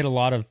 Doesn't get a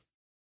lot of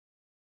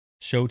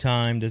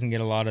showtime, doesn't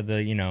get a lot of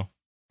the,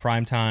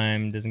 prime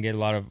time, doesn't get a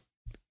lot of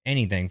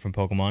anything from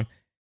Pokemon,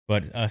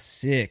 but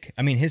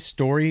his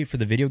story for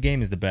the video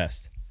game is the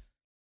best.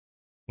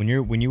 When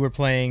you were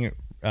playing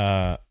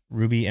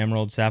Ruby,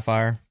 Emerald,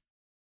 Sapphire,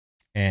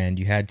 and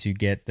you had to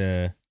get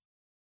the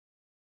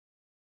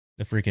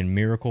freaking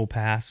Miracle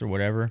Pass or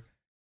whatever,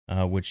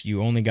 which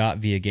you only got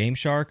via Game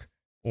Shark,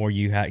 or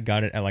you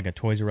got it at like a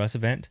Toys R Us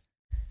event,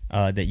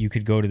 that you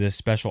could go to this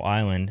special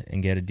island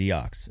and get a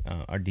Deox,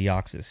 or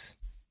Deoxys.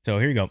 So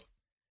here you go.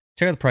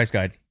 Check out the price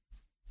guide.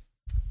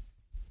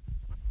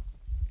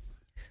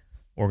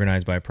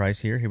 Organized by price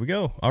here. Here we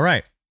go. All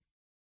right.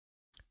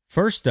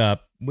 First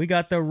up, we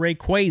got the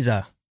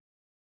Rayquaza.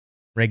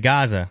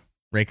 Rayquaza.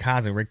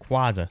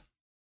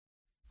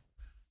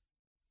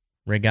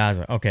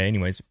 Okay,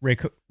 anyways.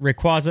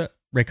 Rayquaza.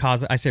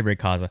 I say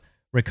Rayquaza.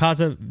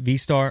 Rayquaza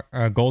V-Star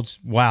Gold.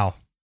 Wow.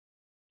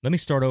 Let me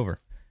start over.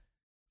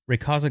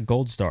 Rayquaza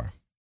Gold Star.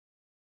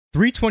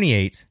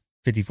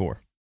 328.54.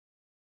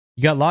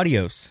 You got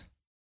Latios.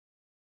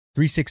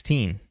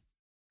 316.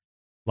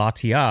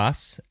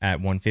 Latias at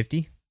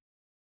 150.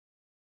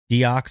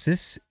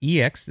 Deoxys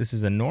EX. This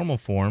is a normal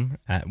form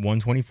at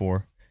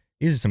 124.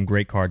 These are some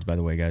great cards, by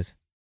the way, guys.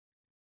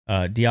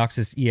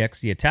 Deoxys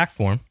EX, the attack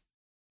form,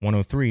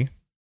 103.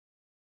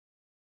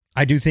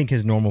 I do think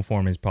his normal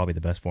form is probably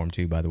the best form,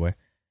 too, by the way.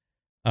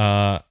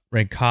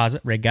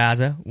 Rayquaza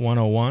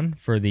 101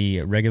 for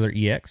the regular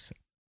EX.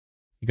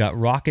 You got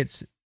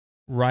Rockets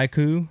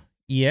Raikou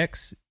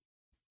EX,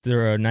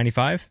 they're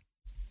 95.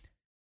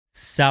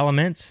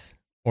 Salamence,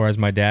 or as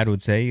my dad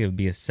would say, it would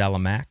be a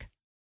Salamac.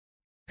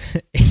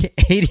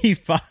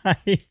 85.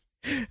 That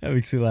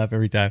makes me laugh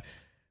every time.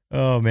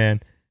 Oh,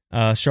 man.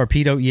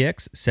 Sharpedo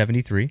EX,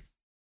 73.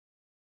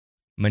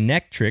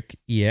 Manectric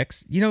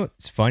EX. You know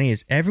what's funny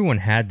is everyone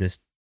had this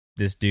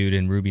dude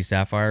in Ruby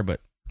Sapphire, but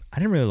I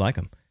didn't really like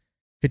him.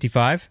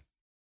 55.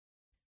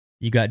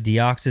 You got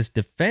Deoxys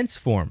Defense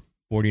Form,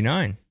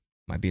 49.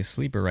 Might be a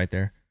sleeper right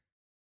there.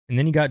 And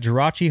then you got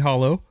Jirachi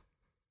Hollow.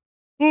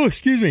 Oh,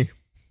 excuse me.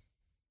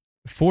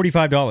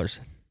 $45.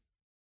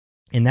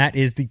 And that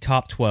is the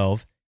top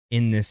 12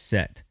 in this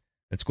set.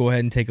 Let's go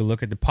ahead and take a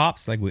look at the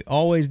pops like we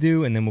always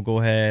do, and then we'll go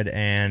ahead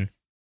and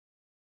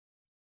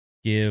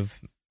give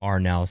our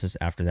analysis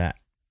after that.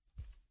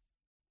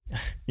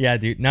 Yeah,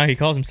 dude. Now he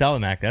calls him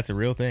Salamac. That's a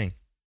real thing.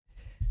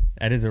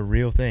 That is a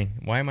real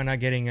thing. Why am I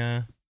not getting...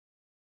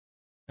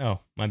 Oh,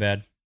 my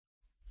bad.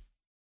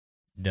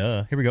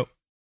 Duh. Here we go.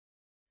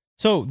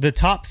 So, the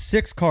top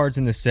 6 cards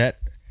in the set,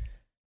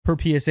 per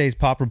PSA's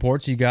pop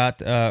reports, you got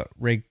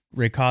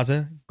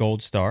Rayquaza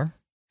Gold Star,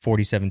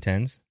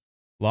 4710s.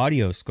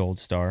 Latios Gold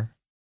Star,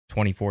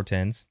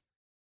 2410s.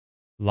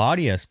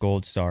 Latias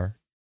Gold Star,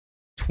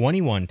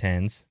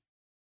 2110s.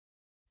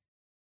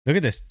 Look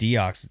at this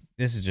Deox.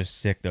 This is just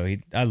sick, though.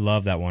 I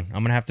love that one.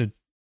 I'm going to have to...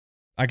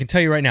 I can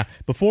tell you right now,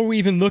 before we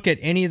even look at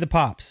any of the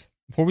pops,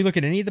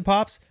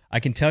 I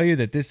can tell you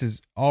that this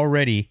is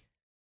already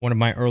one of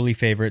my early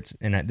favorites,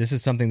 and this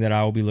is something that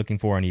I will be looking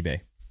for on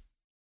eBay.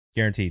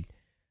 Guaranteed.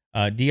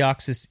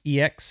 Deoxys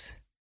EX,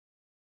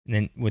 and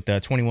then with the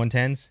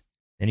 2110s.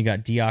 Then you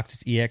got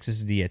Deoxys EX. This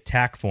is the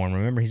attack form.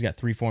 Remember, he's got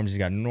 3 forms. He's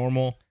got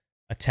normal,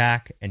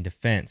 attack, and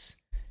defense.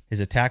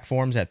 His attack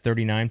form's at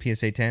 39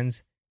 PSA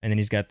 10s, and then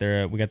we got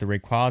the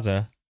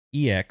Rayquaza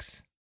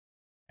EX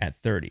at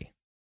 30.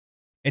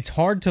 It's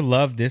hard to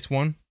love this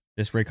one,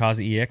 this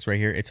Rayquaza EX right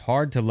here. It's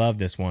hard to love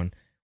this one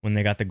when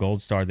they got the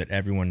gold star that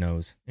everyone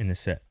knows in the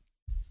set.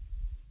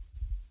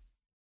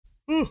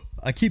 Ooh,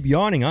 I keep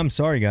yawning. I'm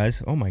sorry,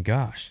 guys. Oh my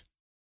gosh.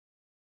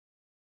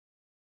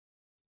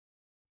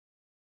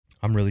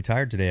 I'm really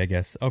tired today, I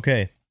guess.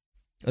 Okay,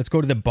 let's go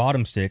to the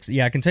bottom 6.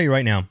 Yeah, I can tell you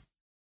right now,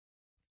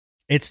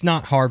 it's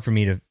not hard for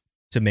me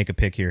to make a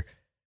pick here.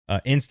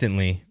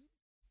 Instantly,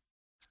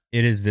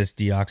 it is this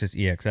Deoxys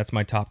EX. That's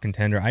my top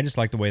contender. I just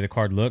like the way the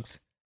card looks.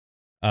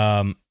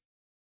 I'm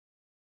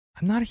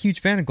not a huge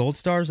fan of gold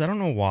stars. I don't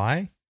know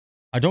why.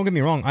 Don't get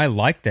me wrong. I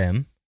like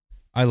them.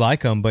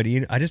 But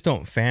I just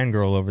don't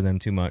fangirl over them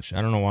too much.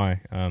 I don't know why.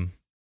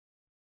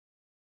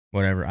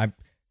 Whatever.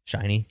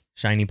 Shiny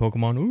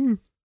Pokemon. Ooh.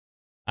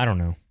 I don't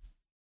know.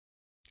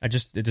 It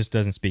just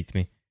doesn't speak to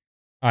me.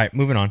 All right,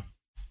 moving on.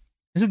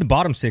 This is the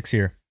bottom 6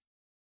 here.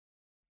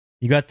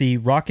 You got the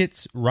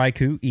Rockets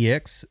Raikou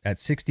EX at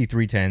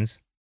 6310s.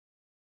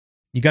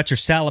 You got your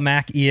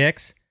Salamac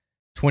EX,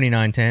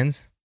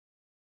 2910s.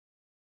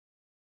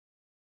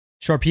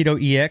 Sharpedo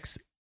EX,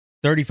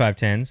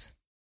 3510s.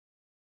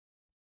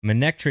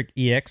 Manectric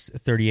EX,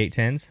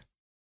 3810s.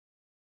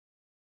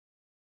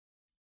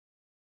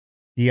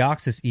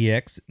 Deoxys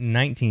EX,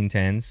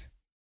 1910s.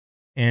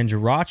 And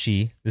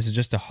Jirachi, this is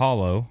just a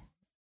holo,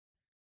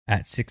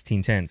 at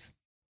 1610s.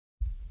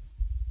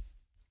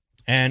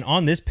 And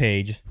on this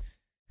page,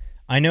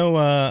 I know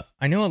a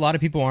lot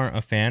of people aren't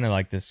a fan of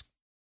like this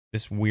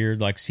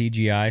weird like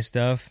CGI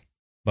stuff,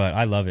 but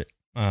I love it.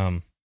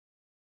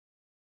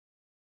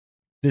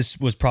 This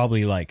was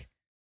probably like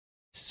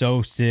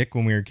so sick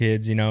when we were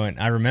kids, you know, and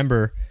I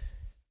remember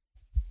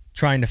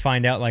trying to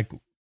find out like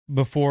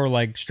before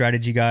like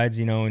strategy guides,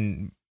 you know,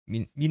 and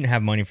you didn't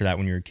have money for that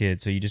when you were a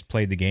kid, so you just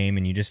played the game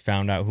and you just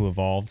found out who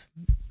evolved,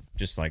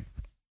 just like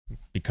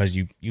because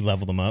you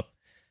leveled them up.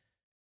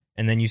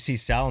 And then you see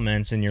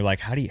Salamence and you're like,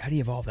 how do you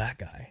evolve that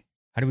guy?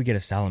 How do we get a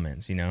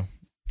Salamence, you know?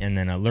 And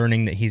then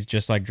learning that he's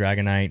just like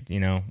Dragonite,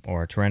 you know,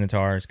 or a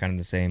Tyranitar is kind of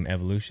the same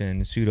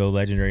evolution,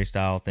 pseudo-legendary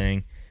style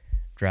thing.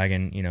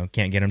 Dragon, you know,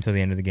 can't get him till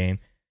the end of the game.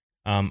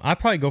 I'd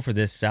probably go for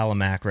this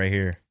Salamac right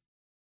here.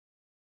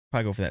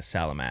 Probably go for that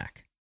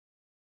Salamac.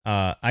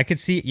 I could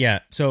see,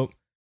 yeah, so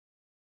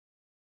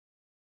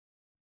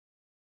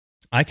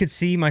I could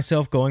see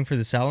myself going for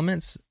the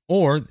Salamence,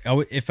 or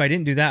if I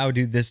didn't do that, I would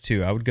do this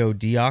too. I would go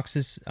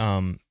Deoxys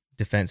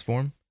defense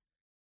form,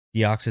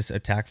 Deoxys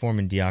attack form,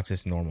 and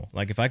Deoxys normal.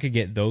 Like, if I could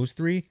get those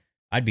 3,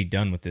 I'd be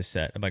done with this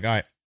set. I'm like, all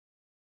right,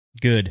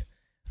 good.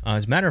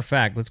 As a matter of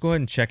fact, let's go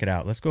ahead and check it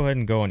out. Let's go ahead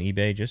and go on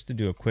eBay just to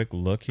do a quick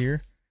look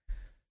here.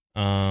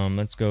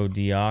 Let's go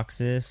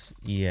Deoxys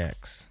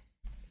EX.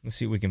 Let's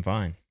see what we can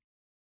find.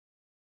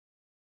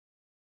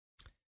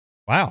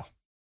 Wow.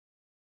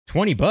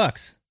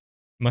 $20.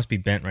 Must be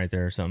bent right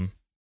there or something.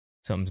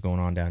 Something's going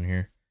on down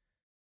here.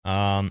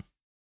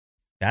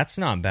 That's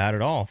not bad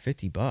at all.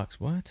 $50.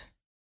 What?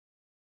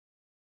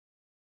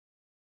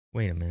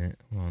 Wait a minute.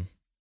 Hold on.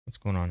 What's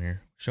going on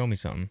here? Show me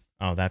something.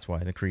 Oh, that's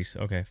why. The crease.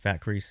 Okay,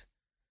 fat crease.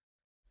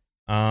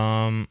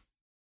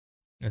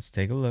 Let's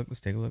take a look.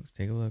 Let's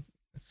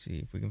see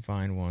if we can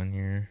find one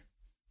here.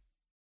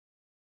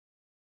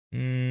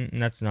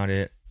 That's not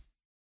it.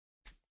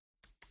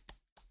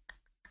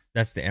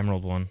 That's the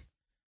emerald one.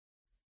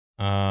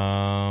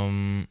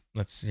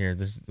 Let's see here.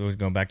 This is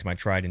going back to my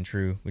tried and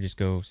true. We just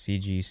go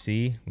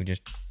CGC. We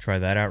just try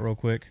that out real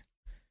quick.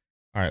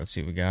 All right, let's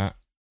see what we got.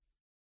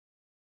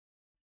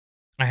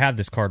 I have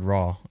this card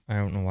raw. I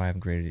don't know why I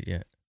haven't graded it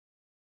yet.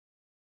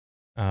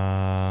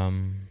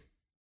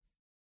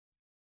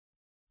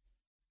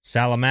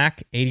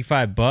 Salamac,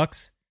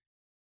 $85.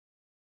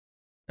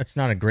 That's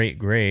not a great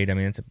grade. I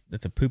mean,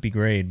 it's a poopy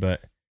grade,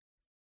 but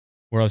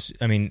where else?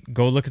 I mean,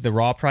 go look at the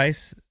raw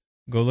price.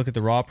 Go look at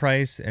the raw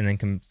price, and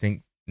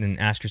then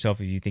ask yourself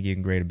if you think you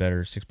can grade a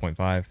better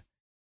 6.5.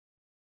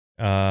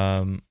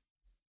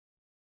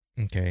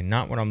 Okay,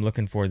 not what I'm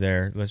looking for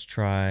there. Let's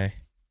try.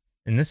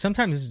 And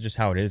sometimes this is just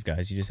how it is,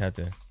 guys. You just have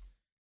to.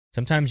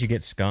 Sometimes you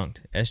get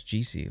skunked.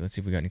 SGC. Let's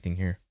see if we got anything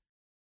here.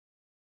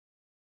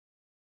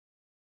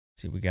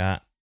 Let's see what we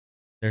got.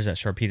 There's that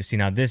Sharpedo. See,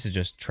 now this is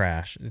just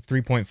trash.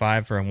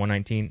 3.5 for a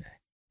 119.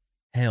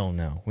 Hell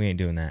no, we ain't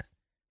doing that.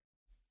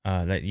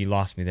 That you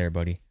lost me there,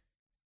 buddy.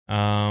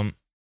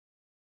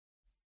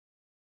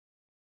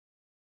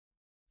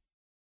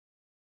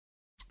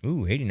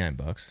 Ooh,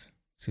 $89.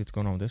 See what's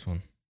going on with this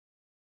one.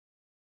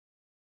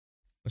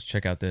 Let's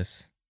check out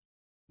this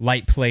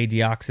Light Play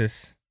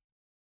Deoxys.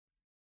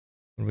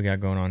 What do we got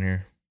going on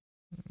here?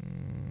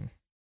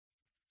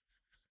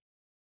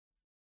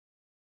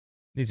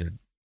 These are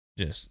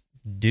just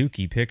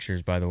dookie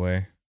pictures, by the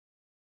way.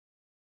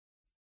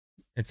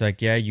 It's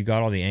like, yeah, you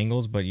got all the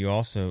angles, but you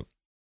also...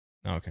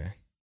 Okay.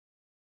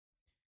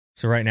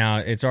 So right now,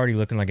 it's already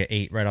looking like an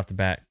 8 right off the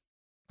bat.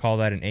 Call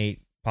that an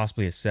 8,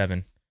 possibly a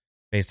 7,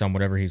 based on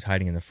whatever he's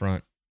hiding in the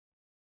front.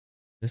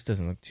 This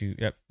doesn't look too...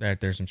 Yep,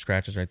 there's some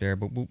scratches right there.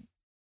 Boop, boop.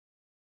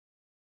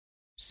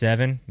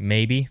 7,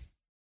 maybe.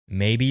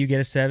 Maybe you get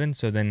a 7,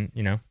 so then,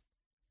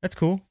 that's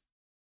cool.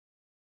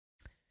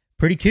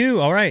 Pretty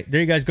cool. All right,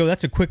 there you guys go.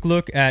 That's a quick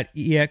look at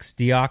EX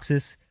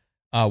Deoxys.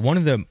 I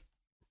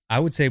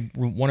would say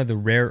one of the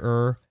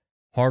rarer,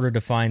 harder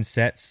to find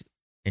sets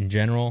in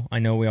general. I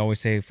know we always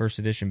say first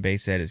edition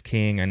base set is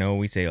king. I know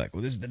we say like,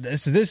 well,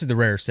 this is the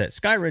rare set.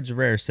 Skyridge is a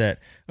rare set.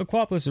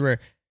 Aquapolis is rare.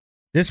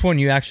 This one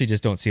you actually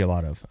just don't see a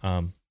lot of.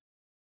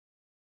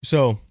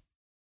 So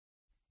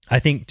I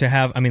think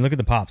look at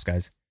the pops,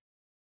 guys.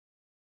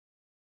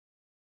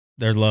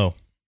 They're low.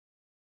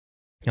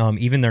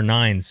 Even their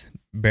 9s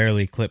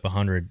barely clip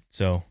 100,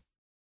 so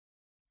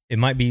it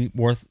might be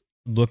worth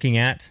looking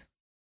at.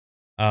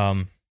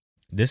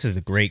 This is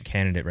a great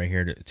candidate right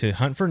here to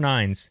hunt for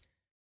 9s.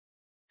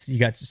 So you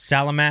got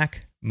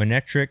Salamac,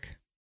 Manectric,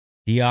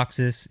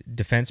 Deoxys,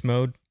 Defense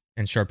Mode,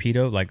 and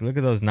Sharpedo. Like, look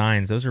at those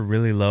 9s. Those are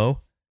really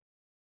low.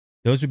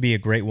 Those would be a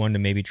great one to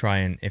maybe try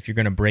and, if you're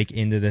going to break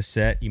into this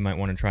set, you might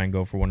want to try and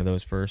go for one of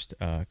those first,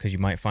 because you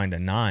might find a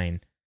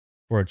 9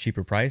 for a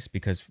cheaper price,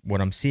 because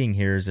what I'm seeing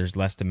here is there's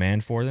less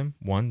demand for them.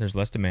 1, there's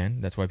less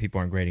demand. That's why people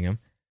aren't grading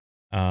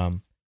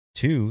them.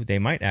 2, they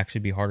might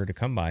actually be harder to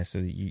come by.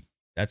 So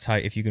that's how,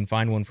 if you can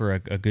find one for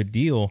a good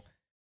deal,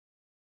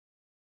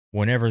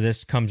 whenever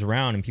this comes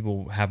around and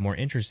people have more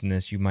interest in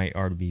this, you might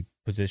already be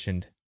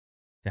positioned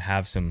to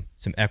have some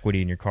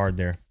equity in your card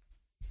there.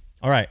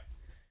 All right.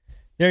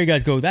 There you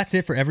guys go. That's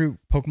it for every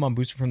Pokemon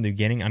booster from the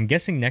beginning. I'm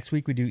guessing next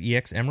week we do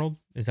EX Emerald.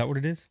 Is that what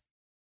it is?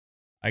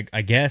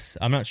 I guess.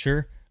 I'm not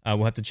sure.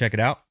 We'll have to check it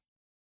out.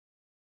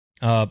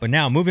 But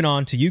now, moving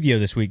on to Yu-Gi-Oh!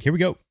 This week. Here we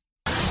go.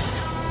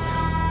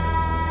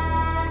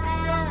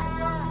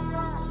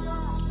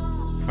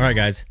 All right,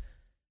 guys.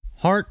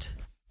 Heart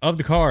of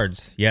the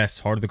cards. Yes,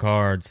 Heart of the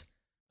cards.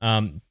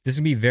 This is going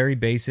to be very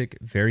basic,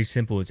 very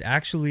simple. It's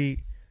actually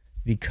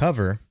the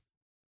cover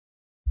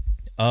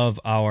of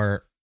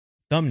our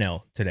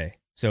thumbnail today.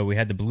 So we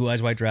had the Blue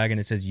Eyes White Dragon.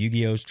 It says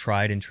Yu-Gi-Oh's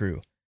Tried and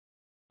True.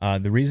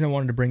 The reason I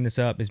wanted to bring this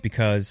up is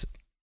because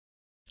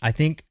I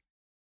think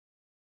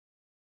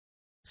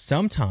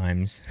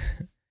sometimes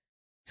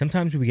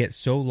we get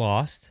so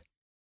lost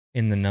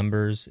in the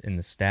numbers, in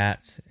the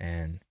stats,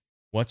 and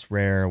what's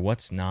rare,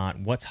 what's not,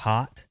 what's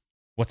hot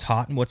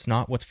and what's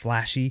not, what's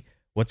flashy,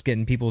 what's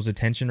getting people's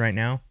attention right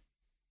now.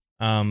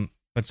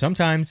 But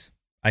sometimes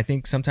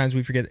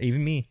we forget,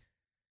 even me.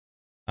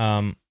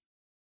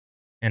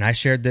 And I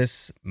shared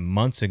this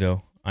months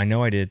ago. I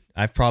know I did.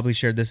 I've probably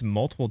shared this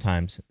multiple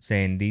times,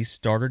 saying these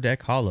starter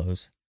deck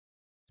hollows,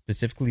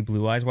 specifically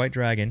Blue Eyes White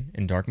Dragon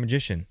and Dark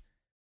Magician,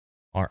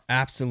 are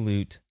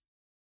absolute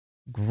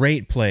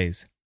great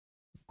plays.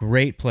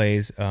 Great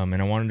plays.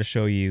 And I wanted to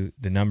show you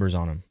the numbers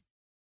on them.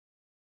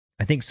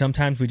 I think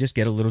sometimes we just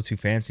get a little too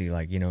fancy,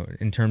 like, you know,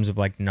 in terms of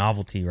like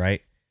novelty,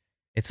 right?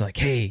 It's like,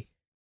 hey,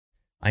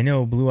 I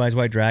know Blue Eyes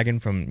White Dragon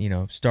from, you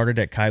know, starter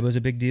deck Kaiba is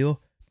a big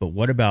deal, but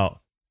what about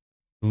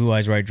Blue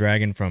Eyes White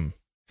Dragon from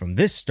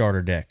this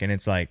starter deck? And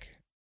it's like,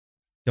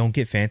 don't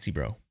get fancy,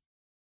 bro.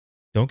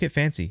 Don't get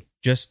fancy.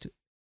 Just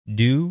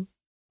do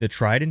the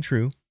tried and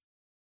true.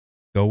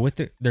 Go with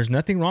it. There's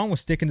nothing wrong with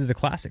sticking to the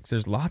classics.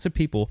 There's lots of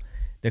people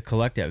that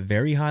collect at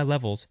very high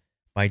levels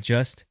by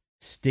just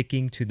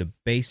sticking to the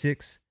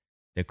basics,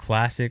 the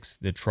classics,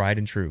 the tried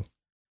and true.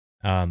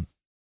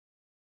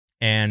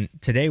 And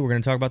today we're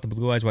going to talk about the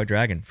Blue Eyes White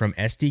Dragon from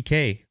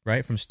SDK,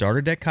 right? From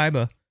starter deck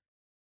Kaiba.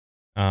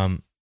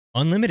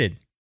 Unlimited,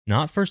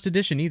 not first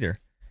edition either.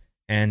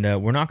 And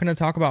we're not going to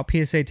talk about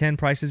PSA 10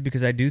 prices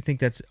because I do think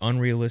that's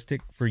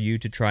unrealistic for you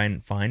to try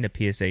and find a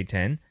PSA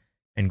 10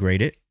 and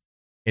grade it.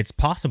 It's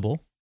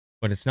possible,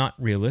 but it's not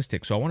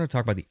realistic. So I want to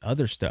talk about the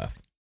other stuff.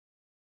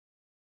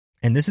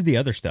 And this is the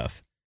other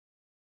stuff.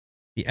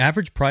 The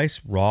average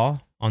price raw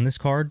on this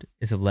card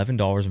is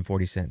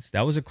 $11.40.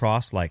 That was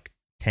across like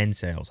 10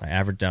 sales. I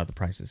averaged out the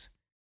prices.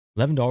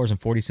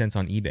 $11.40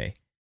 on eBay.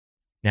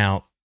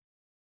 Now,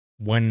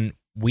 when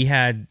we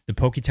had the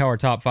PokeTower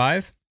top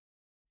 5,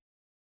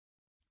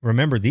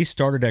 remember these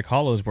starter deck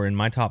hollows were in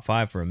my top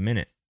 5 for a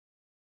minute.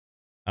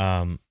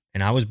 And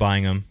I was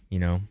buying them, you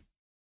know,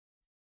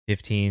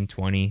 15,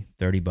 20,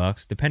 30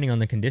 bucks, depending on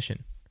the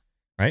condition,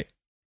 right?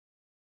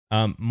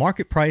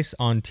 Market price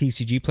on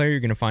TCG Player, you're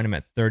going to find them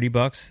at 30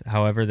 bucks.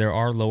 However, there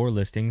are lower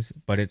listings,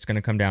 but it's going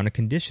to come down to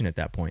condition at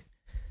that point.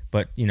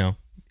 But, you know,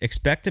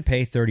 expect to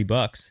pay 30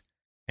 bucks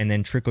and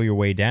then trickle your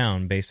way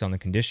down based on the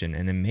condition.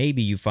 And then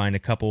maybe you find a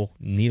couple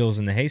needles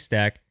in the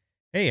haystack.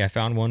 Hey, I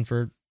found one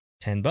for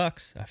 10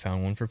 bucks. I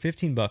found one for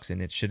 15 bucks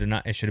and it should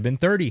have been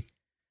 30,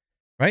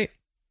 right?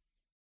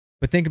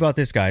 But think about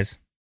this, guys.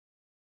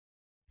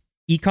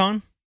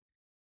 Econ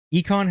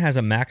has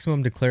a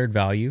maximum declared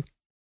value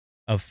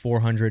of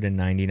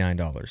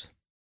 $499.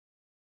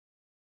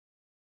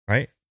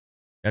 Right?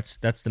 That's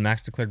the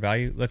max declared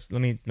value. Let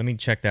me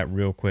check that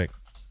real quick.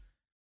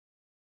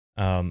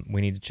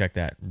 We need to check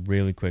that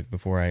really quick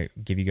before I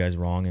give you guys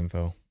wrong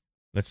info.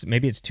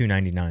 Maybe it's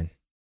 $299.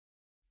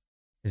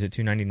 Is it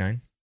 $299?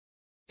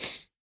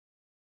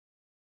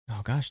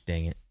 Oh gosh,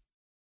 dang it.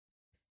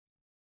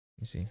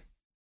 Let me see.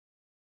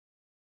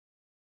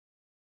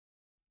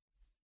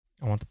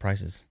 I want the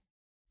prices.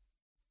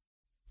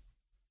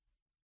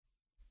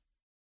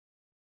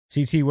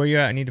 CT, where you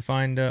at? I need to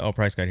find...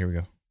 price guide. Here we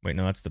go. Wait,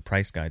 no, that's the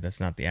price guide. That's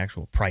not the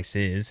actual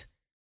prices.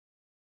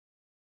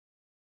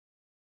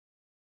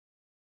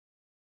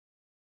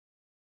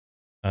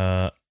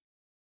 Here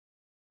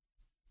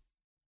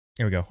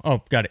we go.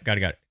 Oh, got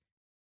it.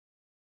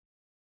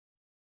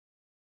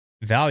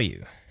 Value.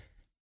 Here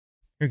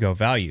we go.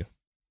 Value.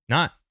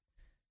 Not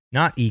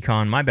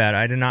econ. My bad.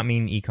 I did not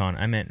mean econ.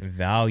 I meant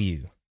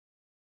value.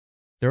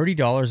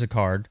 $30 a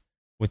card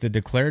with a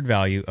declared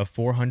value of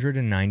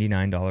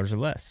 $499 or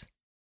less.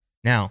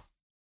 Now,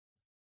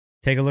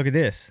 take a look at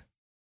this.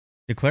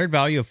 Declared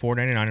value of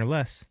 $499 or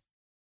less.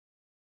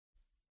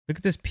 Look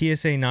at this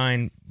PSA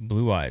 9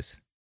 Blue Eyes.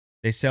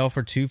 They sell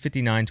for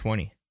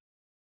 $259.20.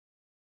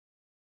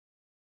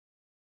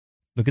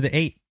 Look at the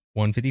 8,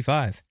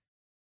 $155.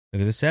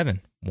 Look at the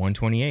 7,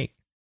 $128.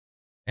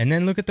 And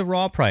then look at the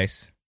raw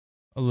price,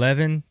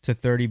 $11 to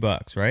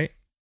 $30, right?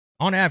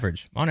 On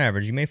average,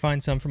 you may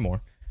find some for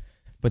more,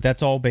 but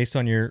that's all based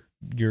on your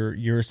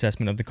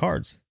assessment of the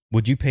cards.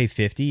 Would you pay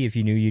 $50 if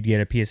you knew you'd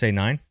get a PSA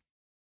 9?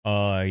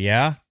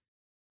 Yeah,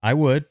 I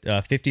would.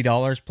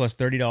 $50 plus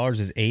 $30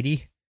 is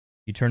 $80.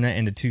 You turn that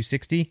into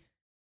 $260,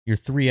 you're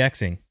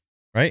 3xing,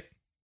 right?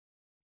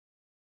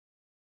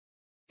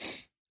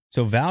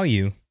 So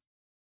value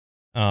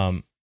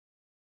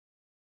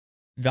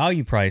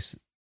price,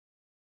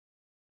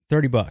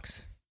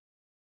 $30.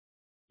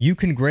 You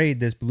can grade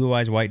this Blue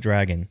Eyes White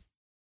Dragon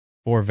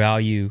for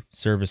value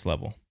service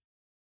level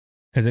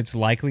because it's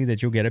likely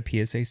that you'll get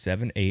a PSA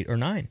 7, 8, or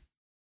 9.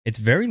 It's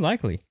very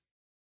likely.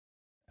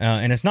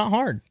 And it's not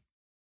hard.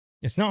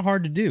 It's not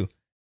hard to do.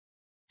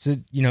 So,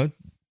 you know,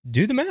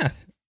 do the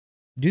math.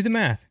 Do the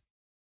math.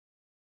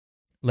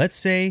 Let's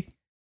say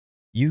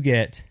you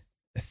get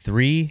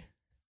three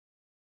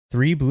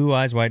Blue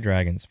Eyes White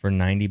Dragons for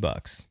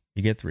 $90.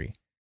 You get 3.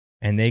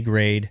 And they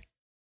grade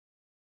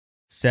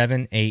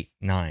 7, 8,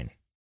 9.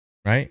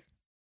 Right?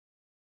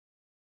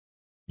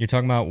 You're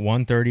talking about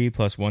 130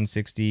 plus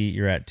 160,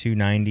 you're at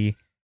 290,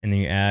 and then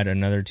you add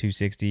another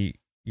 260,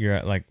 you're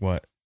at like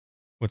what?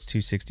 What's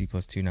 260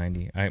 plus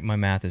 290? My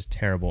math is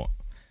terrible.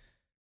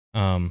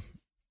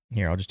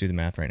 Here, I'll just do the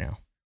math right now.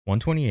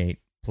 128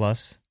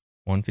 plus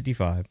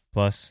 155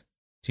 plus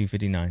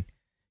 259.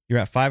 You're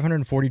at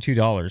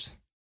 $542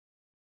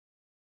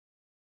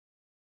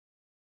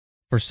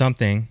 for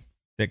something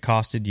that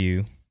costed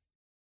you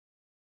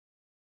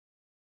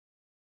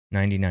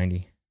 90,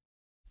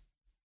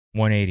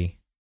 180,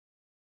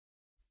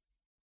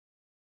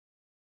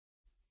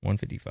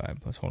 155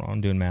 plus, hold on,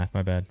 I'm doing math,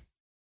 my bad.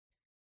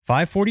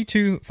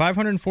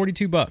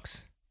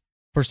 $542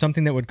 for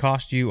something that would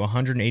cost you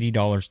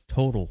 $180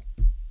 total,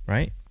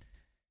 right?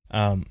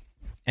 And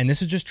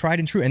this is just tried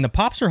and true. And the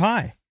pops are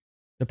high.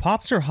 The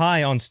pops are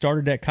high on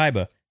starter deck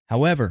Kaiba.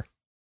 However,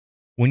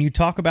 when you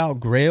talk about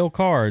Grail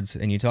cards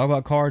and you talk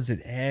about cards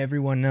that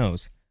everyone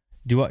knows,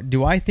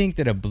 do I think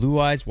that a Blue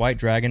Eyes White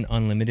Dragon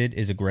Unlimited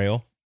is a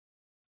Grail?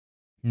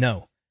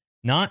 No,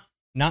 not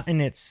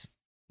in its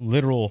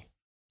literal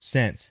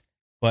sense,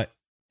 but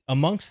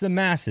amongst the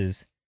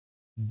masses,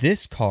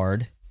 this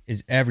card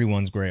is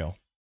everyone's Grail,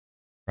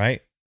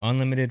 right?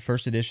 Unlimited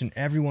first edition,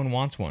 everyone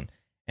wants one.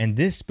 And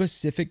this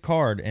specific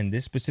card and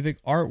this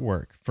specific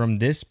artwork from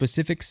this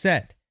specific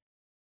set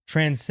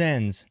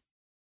transcends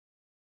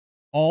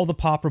all the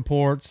pop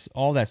reports,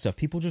 all that stuff.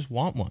 People just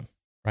want one,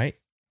 right?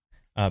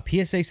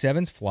 PSA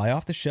 7s fly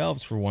off the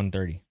shelves for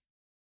 130.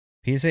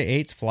 PSA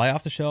 8s fly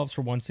off the shelves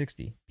for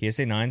 160.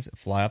 PSA 9s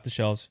fly off the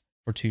shelves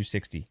for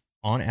 260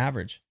 on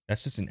average.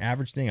 That's just an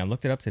average thing. I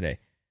looked it up today.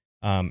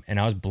 And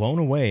I was blown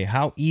away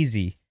how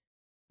easy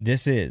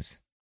this is.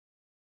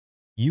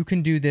 You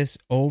can do this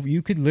over.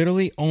 You could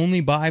literally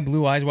only buy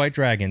Blue Eyes White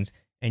Dragons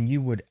and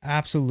you would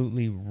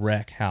absolutely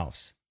wreck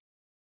house.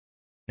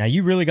 Now,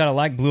 you really got to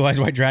like Blue Eyes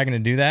White Dragon to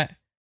do that.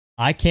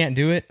 I can't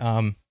do it.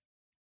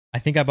 I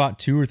think I bought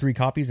 2 or 3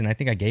 copies, and I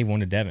think I gave one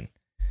to Devin.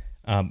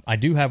 I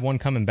do have one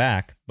coming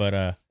back,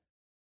 but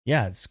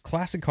yeah, it's a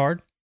classic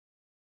card.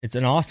 It's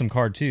an awesome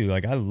card too.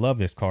 Like, I love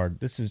this card.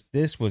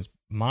 This was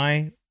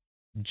my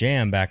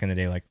jam back in the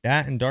day. Like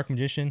that and Dark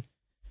Magician,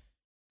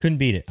 couldn't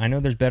beat it. I know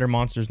there's better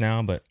monsters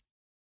now, but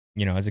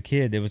you know, as a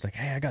kid, it was like,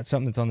 hey, I got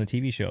something that's on the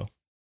TV show.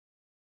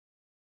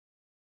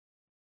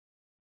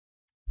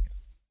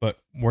 But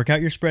work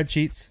out your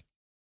spreadsheets.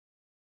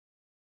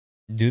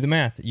 Do the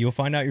math. You'll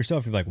find out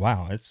yourself. You're like,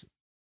 wow,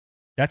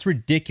 that's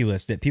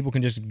ridiculous that people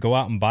can just go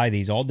out and buy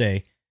these all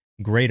day,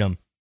 grade them,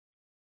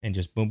 and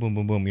just boom, boom,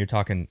 boom, boom. You're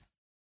talking,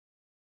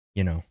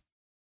 you know,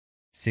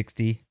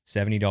 $60,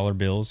 $70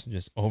 bills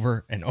just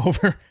over and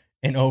over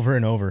and over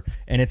and over.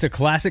 And it's a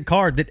classic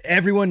card that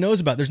everyone knows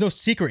about. There's no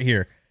secret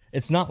here.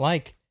 It's not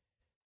like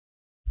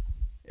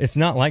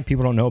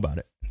people don't know about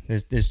it.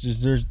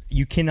 There's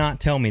you cannot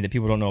tell me that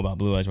people don't know about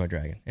Blue Eyes White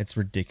Dragon. It's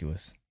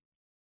ridiculous.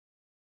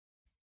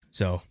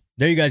 So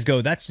there you guys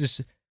go. That's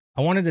just,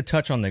 I wanted to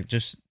touch on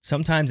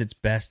sometimes it's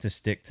best to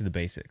stick to the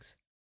basics.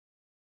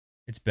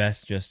 It's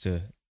best just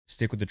to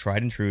stick with the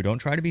tried and true. Don't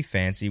try to be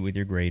fancy with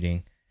your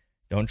grading.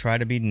 Don't try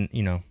to be,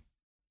 you know,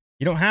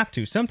 you don't have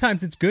to.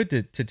 Sometimes it's good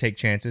to take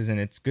chances and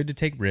it's good to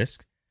take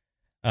risk.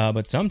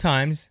 But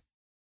sometimes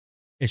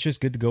it's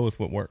just good to go with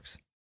what works.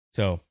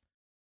 So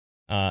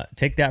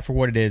take that for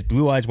what it is.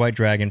 Blue Eyes White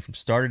Dragon from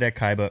starter deck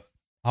Kaiba.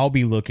 I'll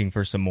be looking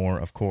for some more,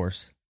 of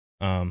course.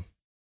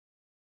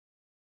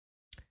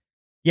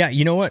 Yeah,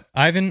 you know what,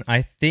 Ivan?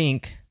 I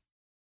think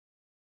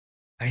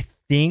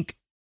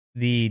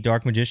the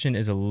Dark Magician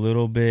is a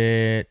little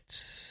bit,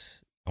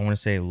 I want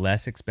to say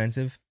less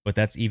expensive, but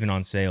that's even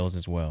on sales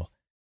as well.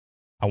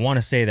 I want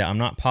to say that. I'm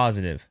not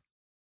positive.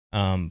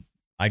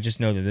 I just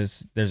know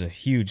that there's a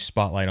huge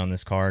spotlight on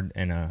this card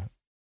and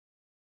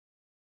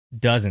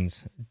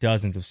dozens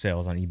of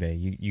sales on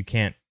eBay. You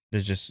can't,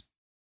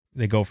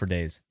 they go for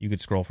days. You could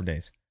scroll for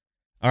days.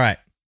 All right.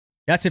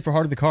 That's it for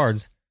Heart of the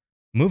Cards.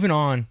 Moving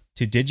on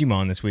to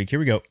Digimon this week. Here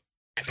we go.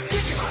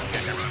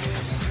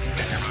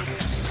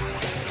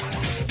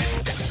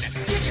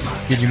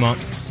 Digimon.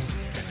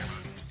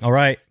 All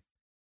right.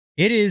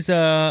 It is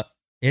the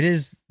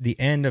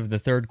end of the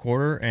third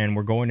quarter and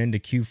we're going into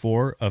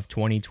Q4 of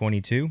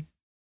 2022.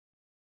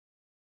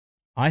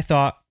 I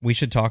thought we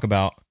should talk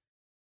about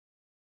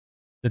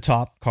the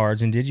top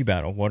cards in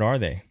DigiBattle. What are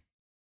they?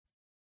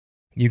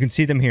 You can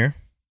see them here.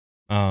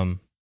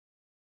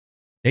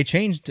 They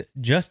changed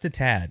just a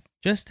tad.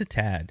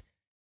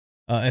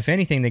 If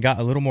anything, they got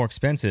a little more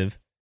expensive.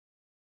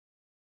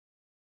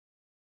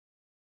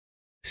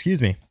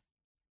 Excuse me.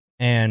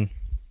 And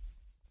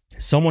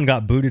someone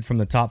got booted from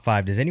the top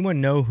 5. Does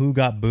anyone know who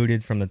got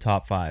booted from the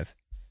top 5?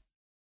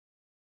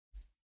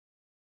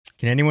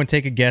 Can anyone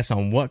take a guess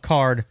on what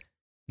card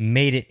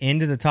made it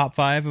into the top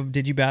 5 of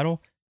DigiBattle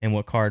and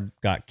what card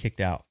got kicked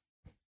out?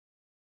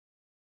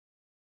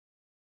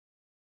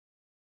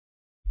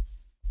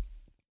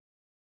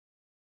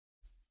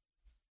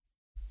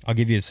 I'll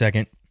give you a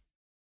second.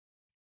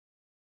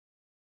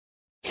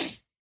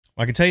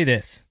 I can tell you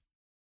this.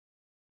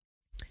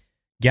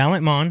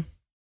 Gallantmon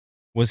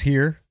was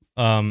here.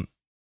 I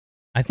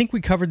think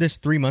we covered this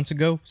 3 months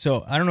ago.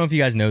 So I don't know if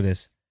you guys know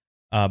this,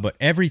 but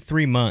every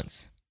 3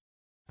 months,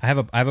 I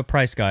have a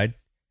price guide,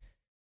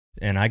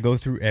 and I go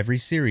through every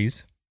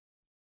series,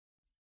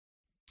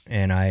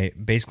 and I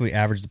basically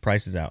average the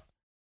prices out.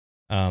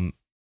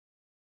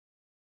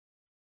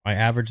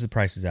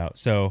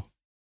 So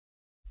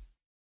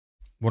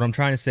what I'm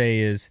trying to say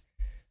is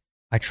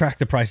I track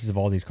the prices of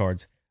all these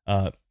cards.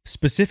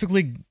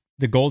 Specifically,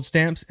 the gold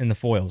stamps and the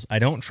foils. I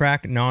don't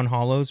track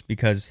non-holos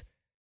because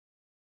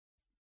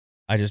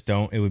I just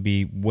don't. It would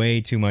be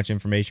way too much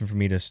information for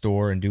me to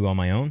store and do on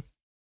my own.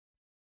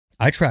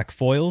 I track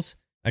foils,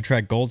 I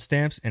track gold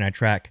stamps, and I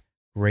track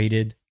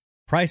graded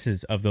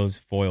prices of those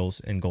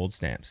foils and gold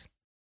stamps.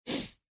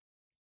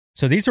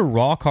 So these are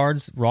raw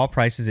cards, raw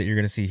prices that you're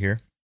going to see here.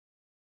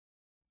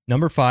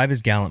 Number 5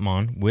 is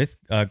Gallantmon with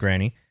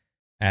Granny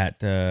at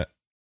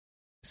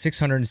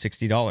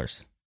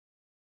 $660.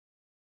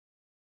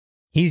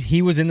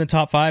 He was in the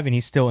top 5 and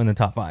he's still in the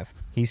top 5.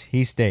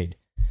 He stayed.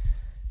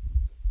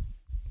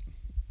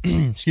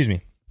 Excuse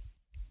me.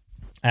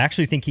 I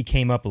actually think he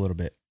came up a little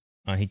bit.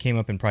 He came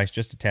up in price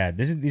just a tad.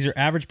 These are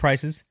average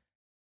prices.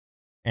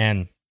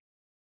 And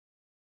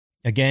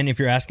again, if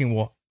you're asking,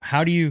 well,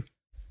 how do you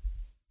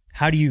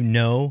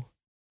know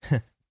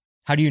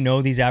how do you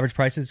know these average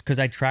prices? Because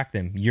I track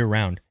them year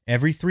round.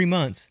 Every 3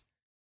 months,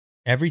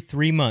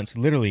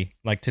 literally,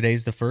 like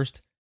today's the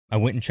 1st. I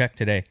went and checked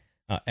today.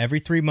 Every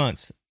 3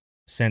 months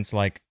since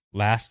like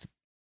last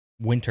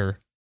winter,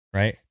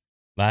 right?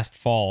 Last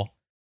fall,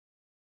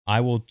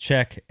 I will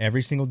check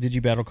every single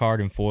Digibattle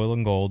card in foil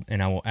and gold,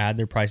 and I will add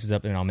their prices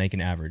up and I'll make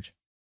an average.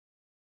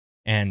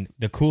 And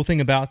the cool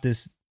thing about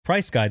this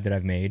price guide that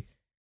I've made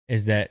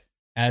is that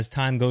as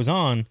time goes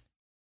on,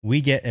 we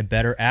get a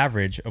better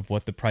average of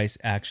what the price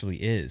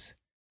actually is.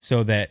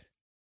 So that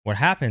what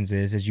happens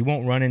is you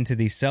won't run into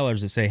these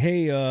sellers that say,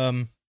 hey,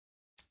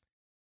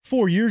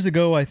 4 years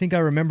ago, I think I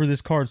remember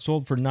this card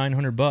sold for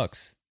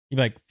 $900. You'd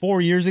be like,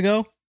 4 years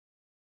ago?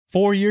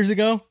 4 years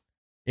ago?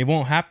 That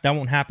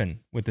won't happen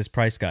with this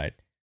price guide.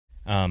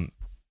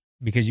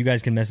 Because you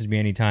guys can message me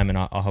anytime and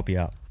I'll help you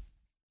out.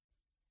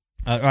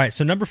 All right,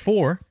 so number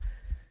 4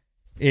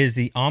 is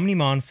the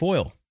Omnimon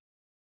foil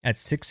at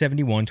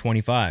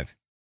 $671.25.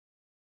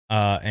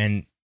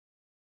 And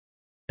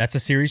that's a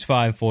Series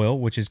 5 foil,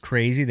 which is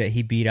crazy that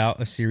he beat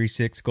out a Series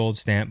 6 gold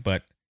stamp,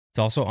 but it's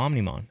also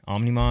Omnimon.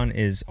 Omnimon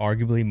is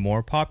arguably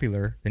more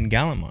popular than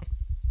Gallantmon.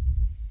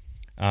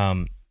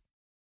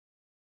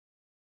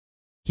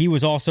 He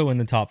was also in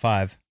the top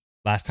 5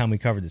 last time we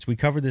covered this. We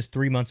covered this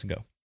 3 months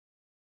ago.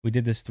 We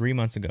did this 3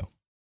 months ago.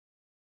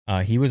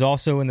 He was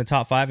also in the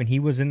top 5, and he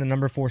was in the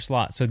number 4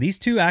 slot. So these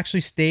two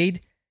actually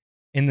stayed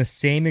in the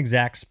same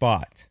exact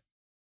spot.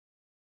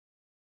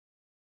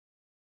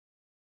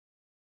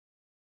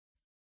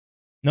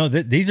 No,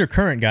 these are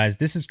current, guys.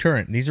 This is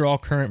current. These are all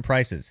current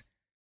prices.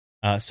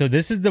 So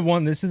this is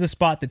the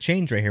spot that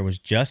changed right here was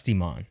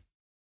Justimon.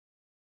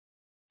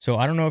 So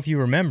I don't know if you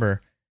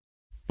remember,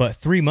 but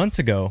 3 months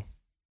ago,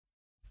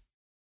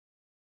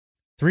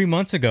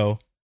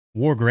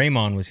 War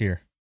Greymon was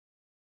here.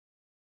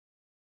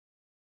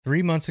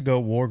 3 months ago,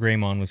 War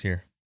Greymon was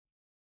here.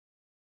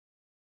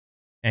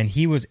 And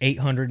he was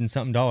 $800 and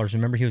something dollars.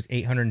 Remember, he was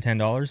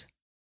 $810?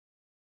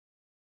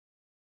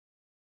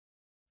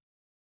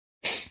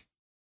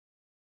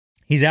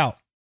 He's out.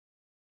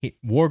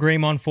 War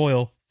Greymon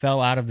foil fell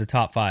out of the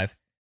top 5.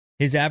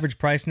 His average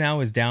price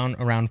now is down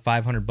around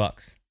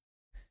 $500.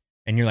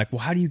 And you're like, well,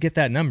 how do you get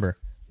that number?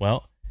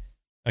 Well,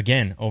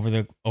 again, over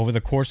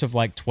the course of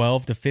like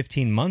 12 to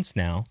 15 months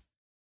now,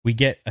 we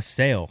get a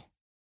sale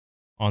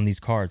on these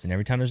cards. And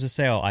every time there's a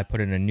sale, I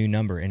put in a new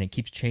number and it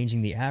keeps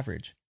changing the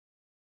average.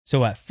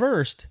 So at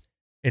first,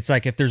 it's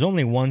like if there's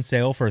only one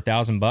sale for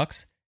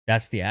 $1,000,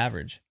 that's the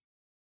average.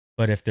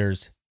 But if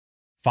there's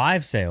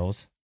 5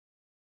 sales,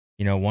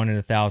 you know, one at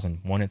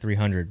 1,000, one at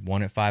 300,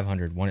 one at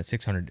 500, one at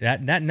 600.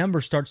 That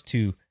number starts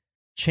to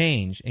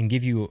change and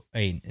give you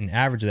an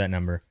average of that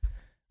number.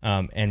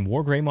 And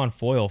War Greymon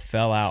foil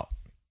fell out.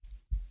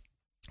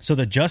 So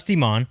the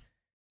Justimon,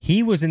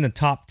 he was in the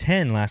top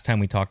 10 last time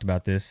we talked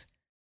about this.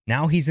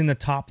 Now he's in the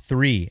top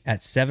 3 at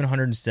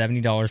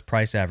 $770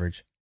 price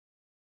average.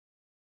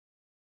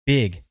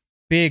 Big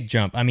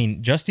jump. I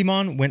mean,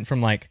 Justimon went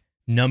from like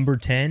number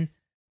 10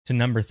 to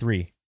number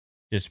 3.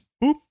 Just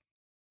boop,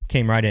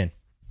 came right in.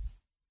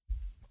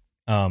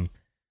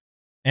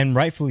 And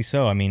rightfully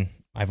so. I mean,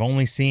 I've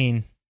only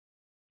seen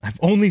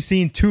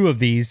 2 of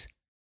these.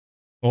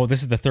 Well,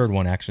 this is the third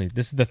one, actually.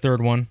 This is the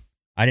third one.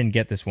 I didn't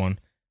get this one,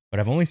 but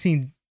I've only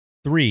seen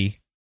 3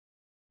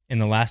 in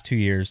the last 2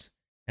 years,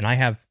 and I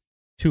have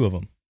 2 of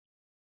them.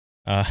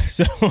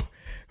 So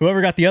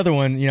whoever got the other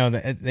one, you know,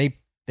 they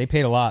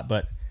paid a lot,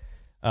 but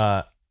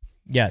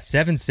yeah,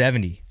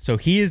 $770. So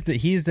he is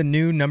the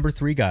new number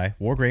 3 guy.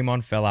 War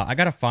Greymon fell out.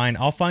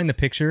 I'll find the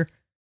picture.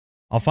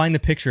 I'll find the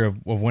picture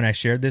of when I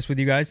shared this with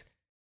you guys,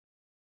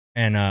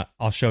 and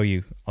I'll show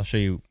you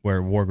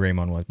where War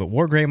Greymon was. But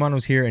War Greymon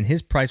was here, and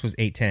his price was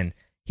 $810.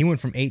 He went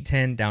from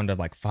 $810 down to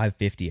like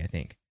 $550, I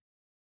think.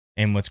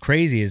 And what's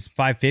crazy is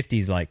 $550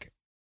 is like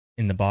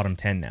in the bottom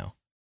 10 now.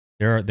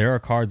 There are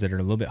cards that are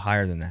a little bit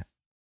higher than that.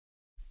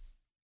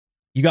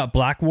 You got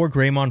Black War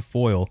Greymon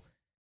foil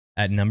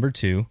at number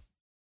 2,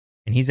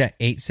 and he's at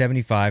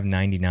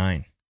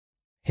 $875.99.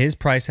 His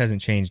price hasn't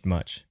changed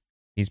much.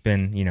 He's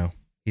been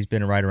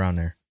right around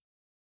there.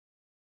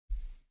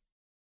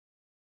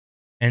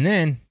 And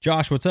then,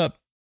 Josh, what's up?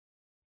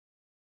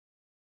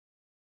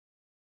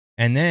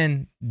 And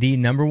then the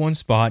number 1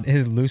 spot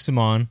is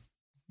Lucimon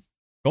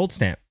gold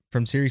stamp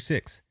from Series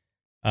 6.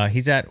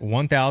 He's at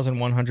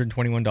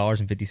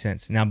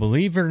 $1,121.50. Now,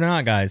 believe it or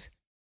not, guys,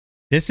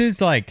 this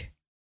is actually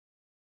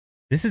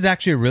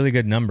a really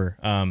good number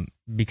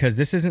because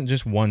this isn't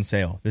just one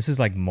sale. This is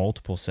like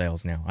multiple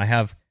sales now. I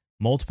have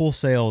multiple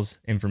sales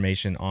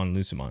information on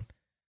Lucimon,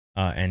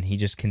 and he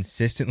just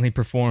consistently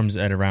performs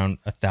at around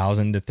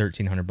 $1,000 to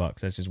 $1,300.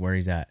 That's just where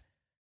he's at.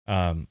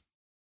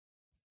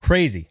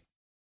 Crazy.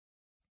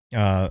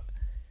 But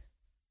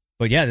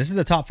yeah, this is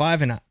the top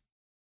 5, and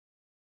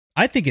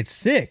I think it's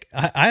sick.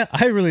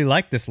 I really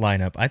like this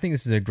lineup. I think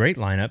this is a great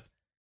lineup.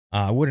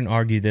 I wouldn't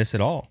argue this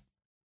at all.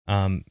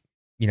 In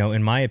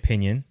my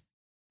opinion,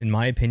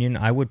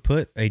 I would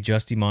put a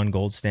Justymon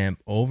gold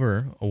stamp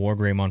over a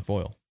Wargreymon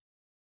foil.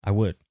 I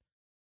would.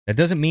 That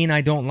doesn't mean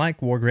I don't like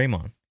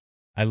Wargreymon.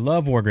 I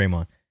love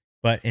Wargreymon,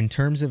 but in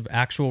terms of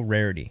actual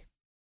rarity,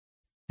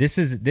 this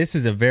is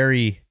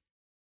a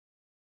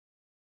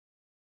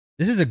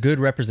good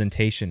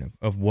representation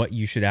of what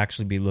you should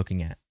actually be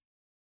looking at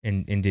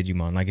in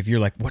Digimon. Like if you're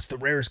like, what's the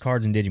rarest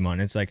cards in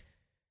Digimon? It's like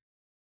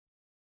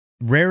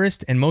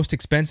rarest and most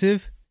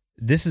expensive.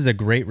 This is a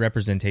great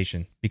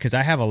representation because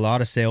I have a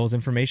lot of sales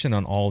information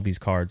on all of these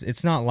cards.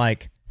 It's not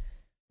like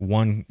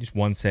just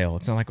one sale.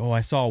 It's not like, oh,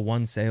 I saw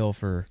one sale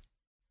for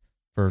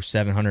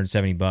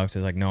 $770. It's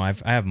like, no, I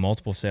have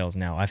multiple sales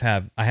now. I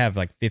have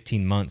like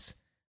 15 months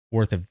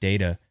worth of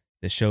data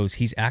that shows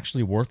he's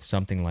actually worth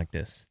something like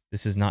this.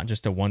 This is not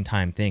just a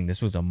one-time thing.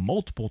 This was a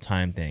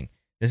multiple-time thing.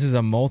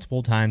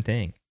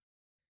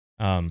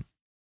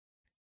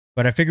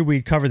 But I figured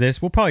we'd cover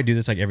this. We'll probably do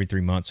this like every 3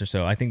 months or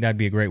so. I think that'd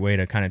be a great way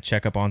to kind of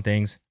check up on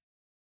things.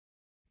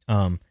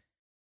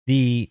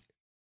 The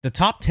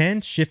top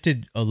 10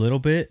 shifted a little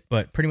bit,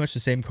 but pretty much the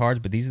same cards,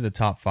 but these are the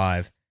top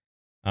 5.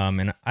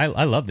 And I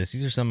love this.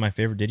 These are some of my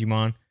favorite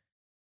Digimon.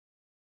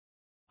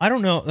 I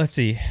don't know. Let's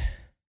see.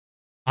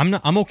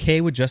 I'm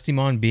okay with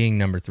Justymon being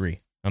number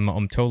 3.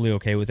 I'm totally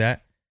okay with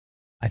that.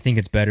 I think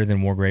it's better than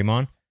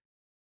Wargreymon.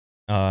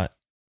 But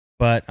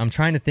I'm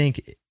trying to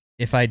think,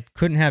 if I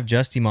couldn't have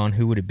Justymon,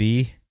 who would it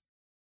be?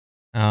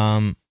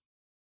 It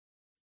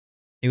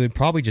would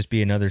probably just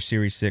be another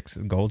Series 6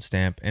 gold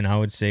stamp, and I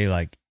would say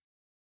like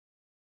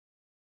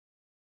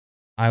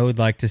I would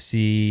like to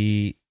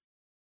see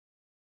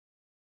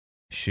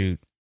they're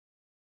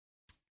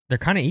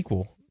kind of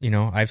equal.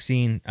 I've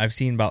seen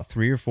about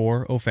 3 or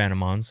 4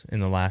 Ophanimons in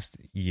the last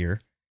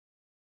year.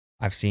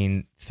 I've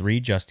seen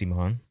 3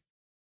 Justymon.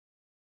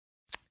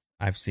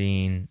 I've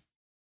seen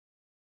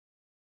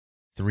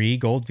 3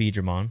 gold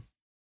Veedramon.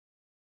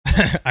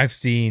 I've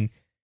seen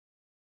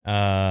 2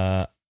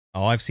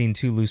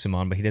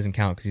 Lucimon, but he doesn't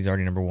count because he's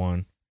already number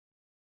 1.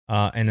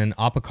 And then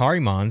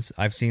Apakarimons,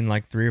 I've seen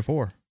like 3 or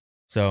 4.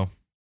 So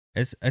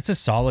it's a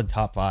solid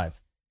top 5.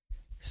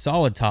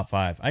 Solid top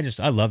 5. I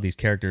love these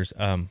characters.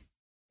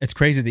 It's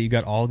crazy that you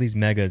got all these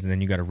megas and then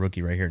you got a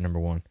rookie right here at number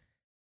 1.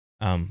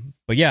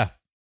 But yeah,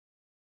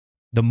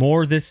 the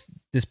more this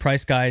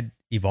price guide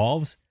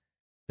evolves,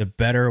 the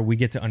better we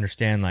get to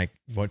understand like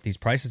what these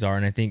prices are.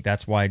 And I think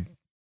that's why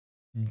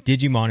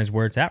Digimon is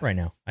where it's at right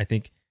now. I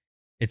think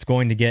it's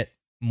going to get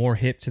more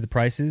hip to the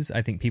prices.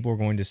 I think people are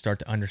going to start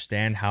to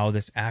understand how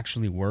this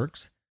actually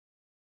works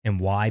and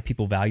why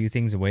people value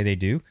things the way they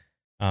do.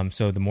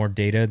 So the more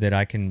data that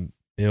I can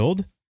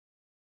build,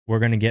 we're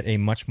going to get a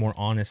much more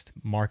honest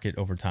market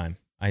over time.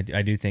 I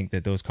do think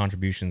that those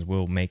contributions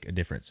will make a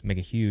difference, make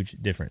a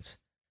huge difference.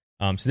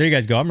 So there you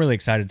guys go. I'm really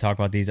excited to talk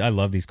about these. I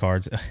love these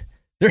cards.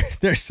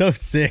 They're so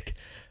sick.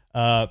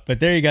 But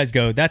there you guys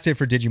go. That's it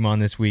for Digimon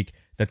this week.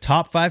 The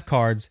top 5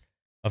 cards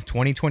of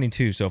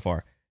 2022 so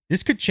far.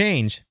 This could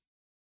change.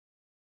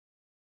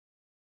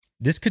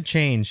 This could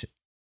change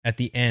at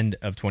the end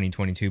of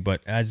 2022,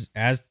 but as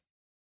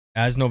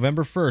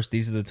November 1st,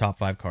 these are the top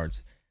 5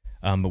 cards.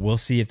 But we'll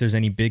see if there's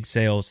any big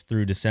sales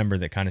through December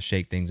that kind of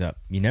shake things up.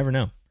 You never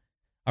know.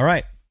 All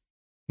right.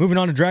 Moving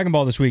on to Dragon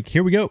Ball this week.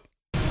 Here we go.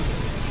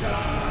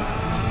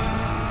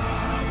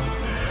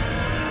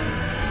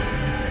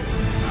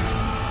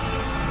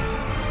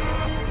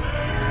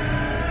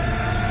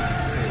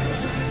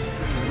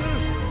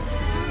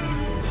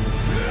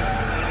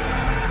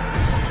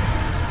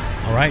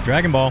 All right,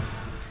 Dragon Ball.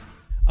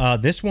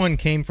 This one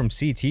came from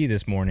CT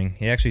this morning.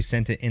 He actually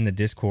sent it in the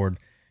Discord.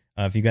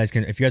 If you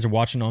guys are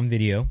watching on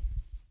video,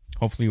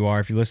 hopefully you are.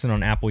 If you listen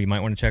on Apple, you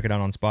might want to check it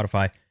out on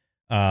Spotify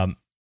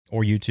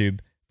or YouTube.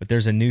 But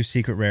there's a new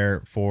secret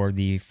rare for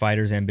the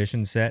Fighter's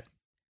Ambition set,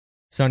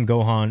 Son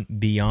Gohan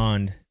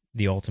Beyond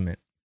the Ultimate.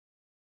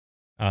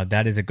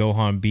 That is a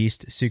Gohan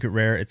Beast secret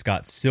rare. It's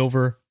got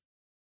silver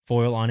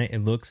foil on it. It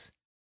looks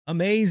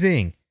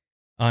amazing.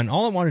 And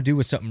all I want to do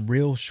was something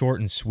real short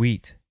and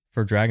sweet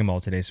for Dragon Ball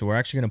today. So we're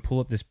actually going to pull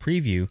up this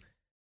preview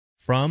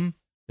from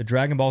the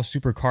Dragon Ball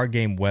Super card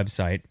game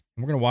website. And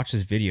we're going to watch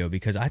this video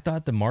because I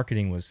thought the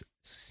marketing was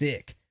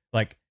sick.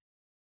 Like,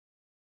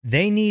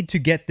 they need to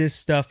get this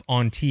stuff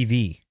on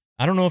TV.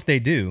 I don't know if they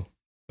do,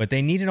 but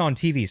they need it on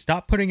TV.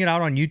 Stop putting it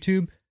out on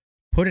YouTube.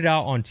 Put it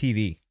out on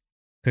TV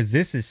because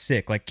this is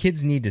sick. Like,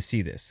 kids need to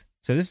see this.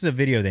 So this is a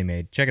video they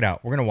made. Check it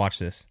out. We're going to watch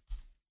this.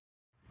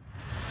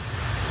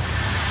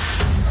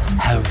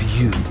 Have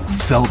you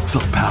felt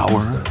the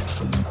power?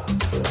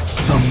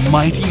 The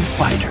mighty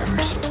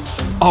fighters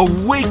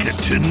awaken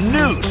to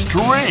new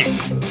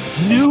strength.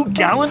 New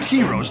gallant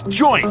heroes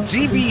join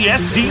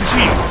DBSCG.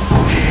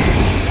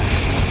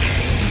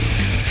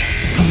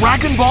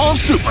 Dragon Ball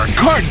Super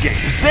Card Game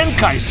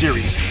Zenkai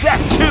Series Set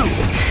 2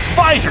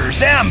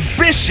 Fighter's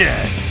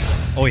Ambition.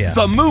 Oh, yeah.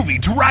 The movie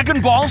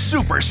Dragon Ball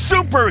Super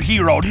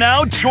Superhero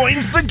now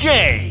joins the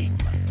game.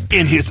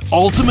 In his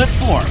ultimate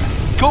form,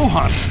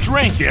 Gohan's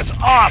strength is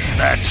off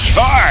the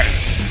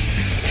charts.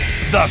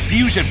 The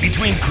fusion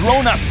between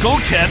grown-up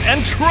Goten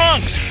and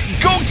Trunks,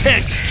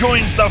 Gotenks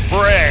joins the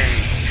fray.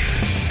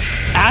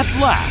 At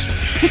last,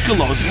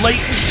 Piccolo's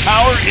latent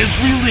power is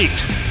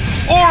released.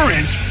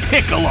 Orange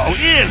Piccolo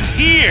is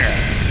here.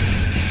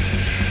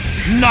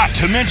 Not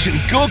to mention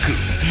Goku,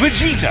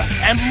 Vegeta,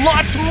 and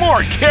lots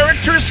more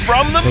characters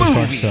from the Those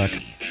movie. cards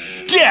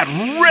suck. Get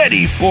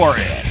ready for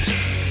it!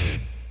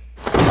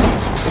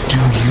 Do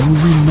you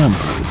remember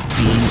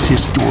these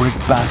historic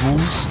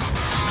battles?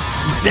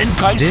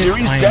 Zenkai This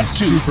Series I am Set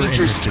 2 super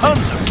features interested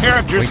tons in. of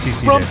characters Wait till you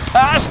see from this.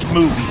 past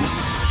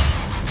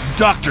movies.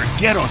 Dr.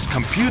 Ghetto's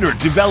computer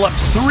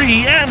develops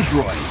 3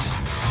 androids,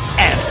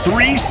 and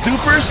 3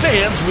 Super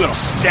Saiyans will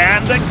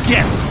stand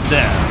against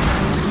them.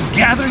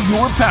 Gather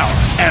your power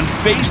and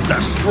face the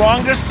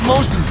strongest,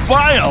 most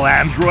vile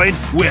android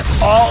with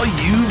all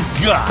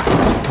you've got.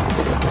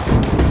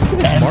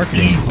 This An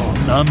marketing. evil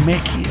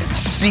Namekian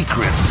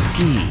secret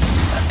scheme.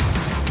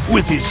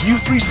 With his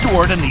youth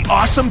restored and the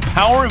awesome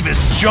power of his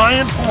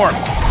giant form,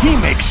 he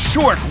makes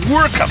short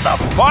work of the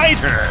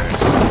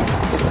fighters.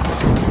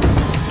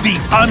 The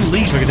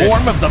unleashed Look at this.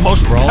 form of the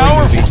most Brawling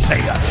powerful movie.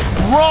 Saiyan,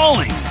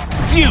 Brawling,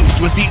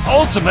 fused with the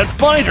ultimate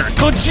fighter,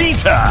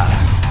 Gogeta.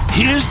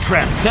 His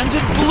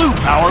transcendent blue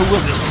power will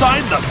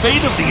decide the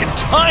fate of the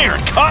entire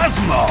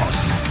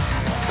cosmos.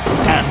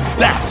 And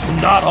that's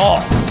not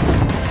all.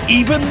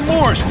 Even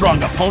more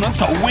strong opponents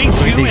await Look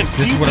at you in these.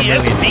 This is what I'm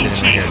really interested in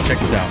right here. DBSCG. Check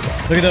this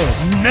out. Look at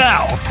those.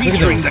 Now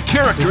featuring those. the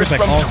characters Those look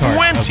from like all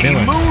cards of 20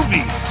 villains.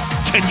 movies.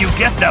 Can you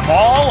get them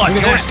all on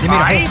Look at your that. Give me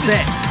the whole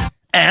side? set.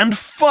 And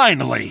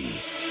finally,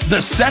 the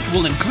set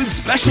will include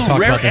special We talked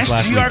rare about this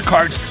last SGR week.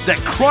 cards that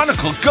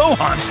chronicle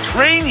Gohan's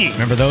training.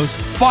 Remember those?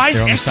 5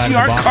 They're on the side of the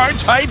SGR box. card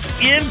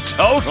types in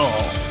total.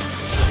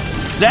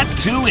 Set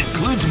 2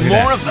 includes Look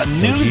at more that. of the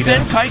new Vegeta,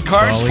 Zenkai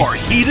cards Broly. for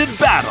heated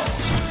battles.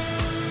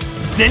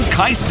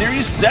 Zenkai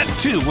Series Set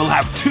 2 will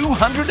have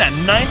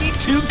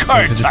 292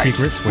 card Wait for the types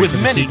secrets, wait with for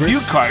the many secrets. new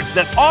cards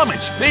that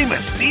homage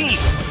famous scenes.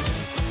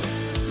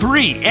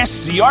 3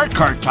 SCR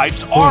card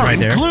types are right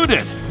there.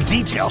 included.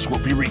 Details will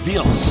be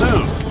revealed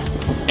soon.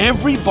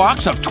 Every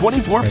box of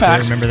 24 Right there,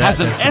 packs remember that? has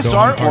an That's the SR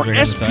Gohan or cards right on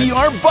the side.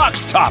 SPR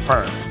box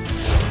topper.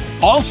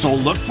 Also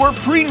look for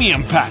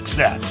premium pack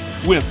sets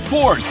with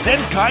 4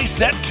 Zenkai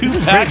Set 2 This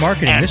is great packs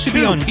marketing. and This should 2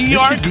 be on- this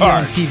PR should be on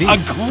cards. TV.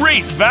 A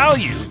great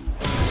value.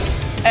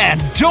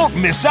 And don't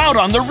miss out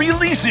on the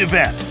release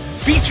event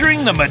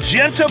featuring the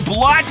Magenta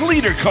Black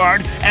Leader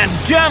card and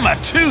Gamma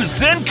 2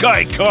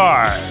 Zenkai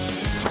card.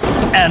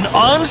 An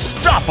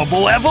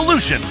unstoppable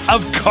evolution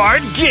of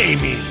card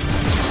gaming.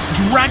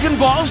 Dragon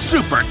Ball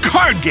Super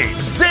Card Game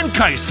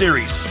Zenkai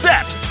Series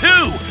Set 2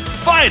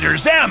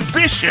 Fighter's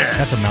Ambition.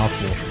 That's a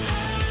mouthful.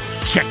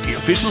 Check the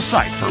official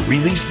site for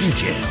release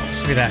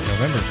details. Look at that,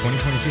 November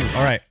 2022.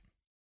 All right.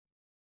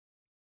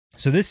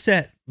 So this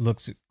set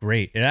looks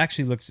great. It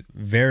actually looks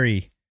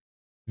very,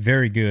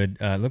 very good.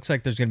 It looks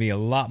like there's going to be a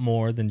lot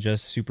more than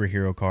just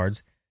superhero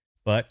cards.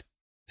 But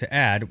to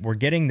add, we're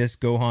getting this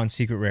Gohan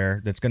Secret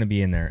Rare that's going to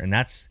be in there. And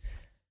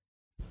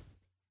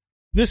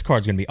this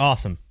card's going to be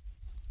awesome.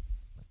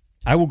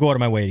 I will go out of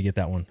my way to get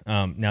that one.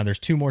 Now, there's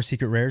 2 more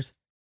Secret Rares.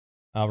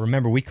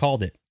 Remember, we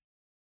called it.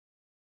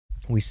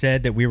 We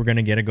said that we were going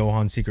to get a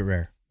Gohan Secret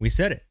Rare. We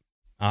said it.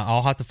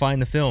 I'll have to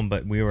find the film,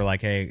 but we were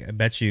like, hey, I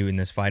bet you in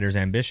this Fighter's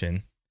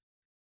Ambition,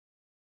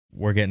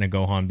 we're getting a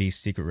Gohan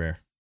Beast Secret Rare.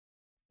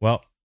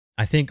 Well,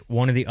 I think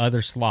one of the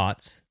other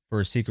slots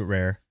for a Secret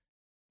Rare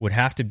would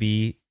have to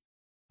be,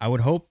 I would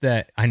hope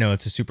that, I know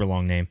it's a super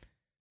long name.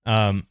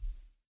 I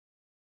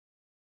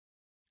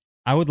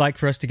would like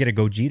for us to get a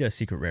Gogeta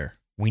Secret Rare.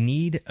 We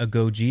need a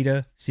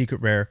Gogeta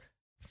Secret Rare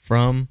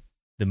from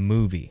the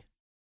movie.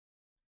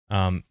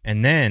 And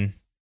then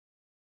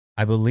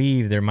I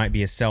believe there might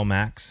be a Cell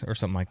Max or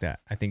something like that.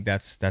 I think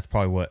that's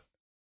probably what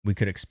we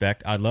could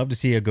expect. I'd love to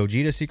see a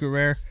Gogeta Secret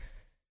Rare,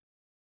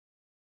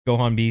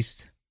 Gohan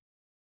Beast,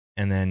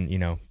 and then,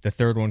 the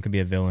third one could be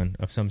a villain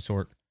of some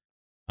sort.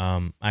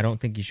 I don't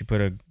think you should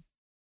put a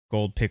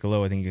Gold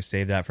Piccolo. I think you can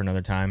save that for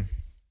another time.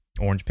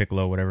 Orange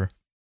Piccolo, whatever.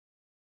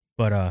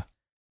 But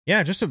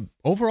yeah, just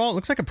overall, it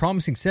looks like a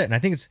promising set, and I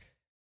think it's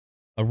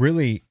a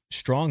really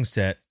strong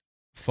set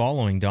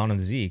following Dawn of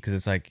the Z, because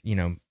it's like,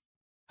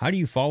 how do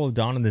you follow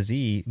Dawn of the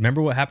Z?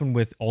 Remember what happened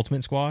with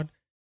Ultimate Squad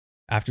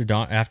after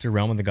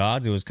Realm of the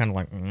Gods? It was kind of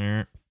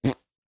like,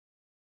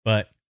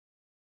 but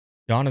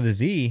Dawn of the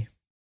Z,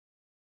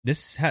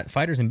 this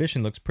Fighter's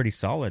Ambition looks pretty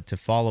solid to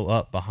follow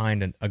up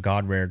behind a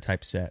God Rare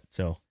type set.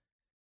 So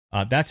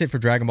that's it for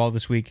Dragon Ball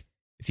this week.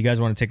 If you guys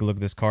want to take a look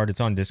at this card,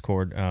 it's on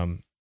Discord.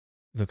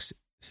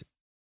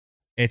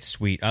 It's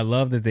sweet. I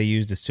love that they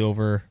used the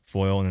silver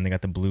foil and then they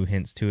got the blue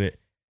hints to it.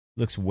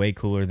 Looks way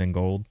cooler than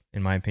gold,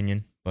 in my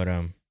opinion. But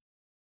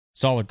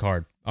solid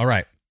card. All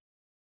right.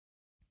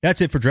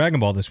 That's it for Dragon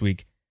Ball this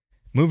week.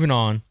 Moving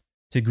on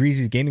to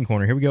Greasy's Gaming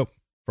Corner. Here we go.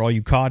 For all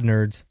you COD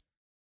nerds.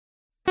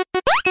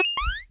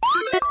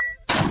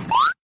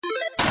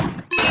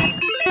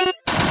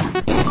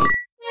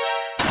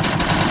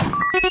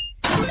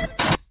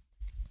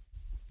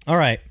 All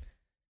right.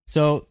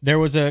 So there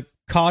was a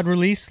COD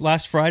release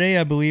last Friday.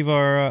 I believe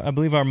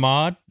our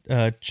mod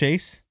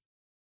Chase,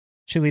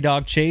 Chili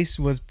Dog Chase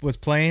was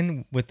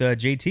playing with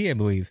JT. I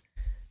believe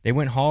they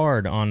went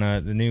hard on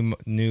the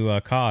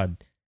new COD.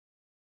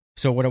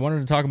 So what I wanted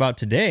to talk about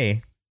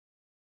today,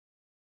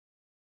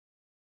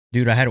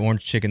 dude, I had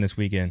orange chicken this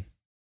weekend.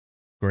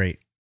 Great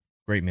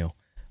meal.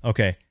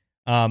 Okay,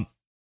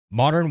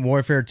 Modern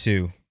Warfare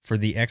 2 for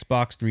the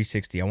Xbox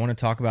 360. I want to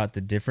talk about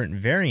the different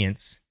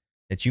variants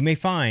that you may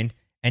find,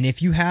 and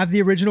if you have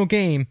the original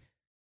game,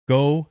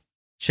 go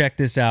check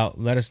this out.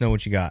 Let us know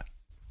what you got.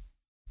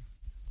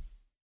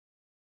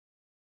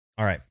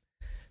 All right.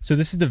 So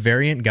this is the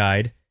variant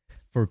guide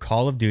for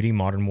Call of Duty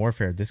Modern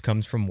Warfare. This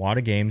comes from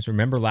Wada Games.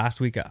 Remember last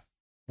week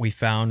we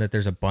found that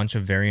there's a bunch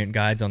of variant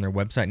guides on their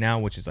website now,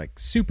 which is like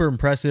super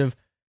impressive,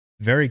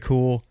 very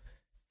cool,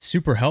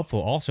 super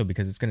helpful also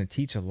because it's going to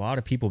teach a lot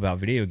of people about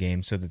video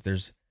games so that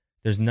there's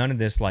none of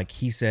this like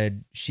he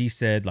said, she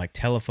said, like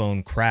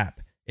telephone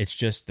crap. It's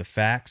just the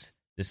facts.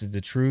 This is the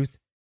truth.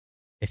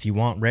 If you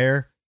want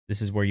rare,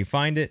 this is where you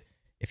find it.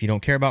 If you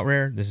don't care about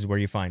rare, this is where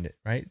you find it,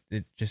 right?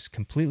 It's just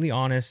completely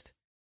honest.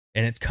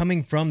 And it's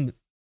coming from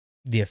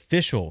the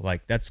official.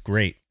 Like, that's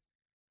great.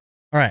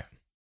 All right.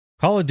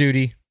 Call of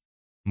Duty,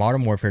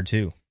 Modern Warfare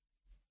 2.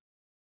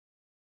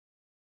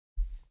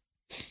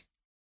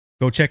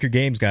 Go check your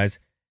games, guys.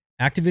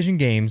 Activision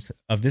games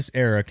of this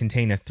era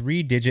contain a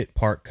 3-digit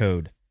part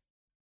code,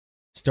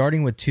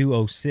 starting with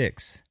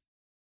 206.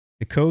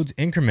 The codes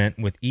increment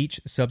with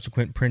each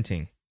subsequent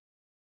printing.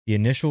 The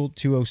initial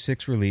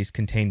 206 release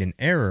contained an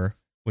error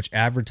which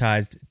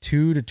advertised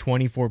 2 to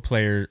 24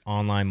 player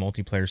online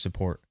multiplayer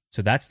support.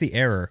 So that's the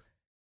error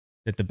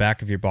that the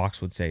back of your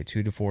box would say,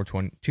 2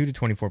 to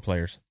 24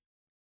 players.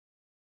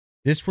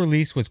 This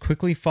release was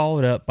quickly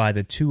followed up by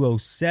the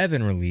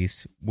 207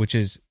 release, which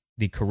is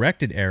the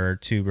corrected error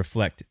to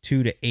reflect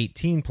 2 to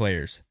 18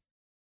 players.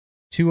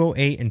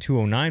 208 and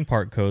 209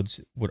 part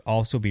codes would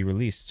also be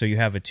released. So you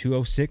have a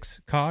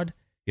 206 COD,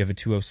 you have a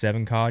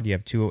 207 COD, you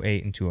have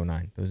 208 and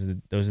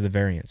 209. Those are the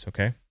variants,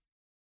 okay?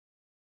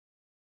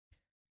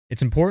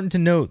 It's important to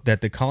note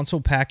that the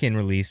console pack-in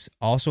release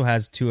also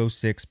has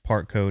 206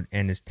 part code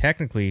and is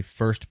technically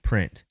first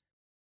print.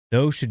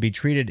 Those should be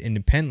treated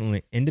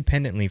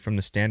independently from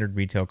the standard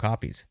retail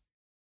copies.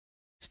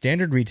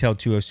 Standard retail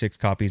 206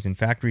 copies in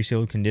factory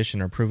sealed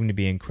condition are proving to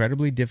be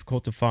incredibly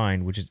difficult to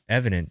find, which is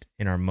evident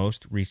in our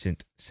most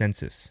recent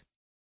census.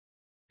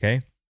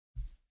 Okay?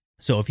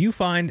 So if you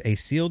find a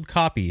sealed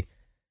copy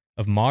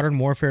of Modern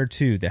Warfare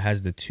 2 that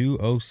has the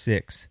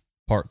 206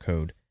 part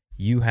code,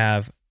 you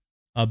have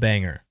a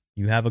banger.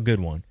 You have a good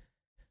one.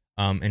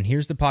 And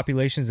here's the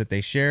populations that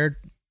they shared.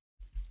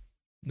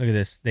 Look at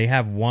this. They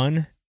have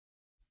one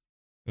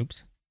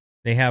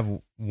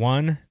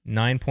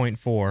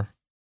 9.4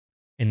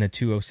 in the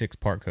 206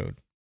 part code.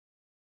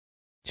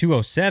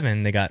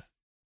 207, they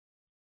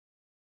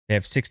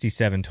have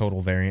 67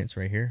 total variants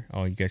right here.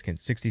 Oh, you guys can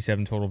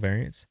 67 total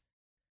variants.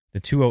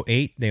 The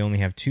 208, they only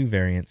have 2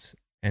 variants,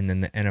 and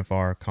then the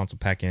NFR console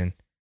pack-in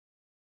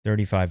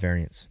 35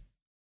 variants.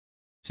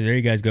 So there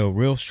you guys go.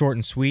 Real short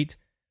and sweet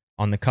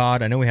on the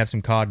COD. I know we have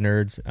some COD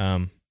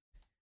nerds.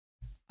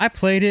 I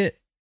played it.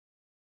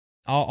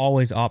 I'll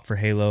always opt for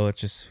Halo. It's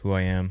just who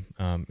I am.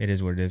 It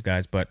is what it is,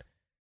 guys. But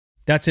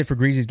that's it for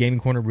Greasy's Gaming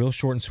Corner. Real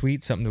short and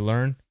sweet. Something to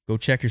learn. Go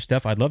check your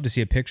stuff. I'd love to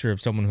see a picture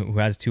of someone who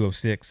has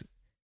 206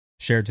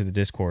 shared to the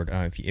Discord.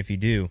 If you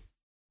do,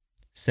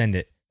 send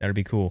it. That'd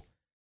be cool.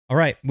 All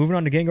right, moving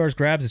on to Gengar's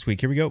Grabs this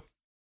week. Here we go.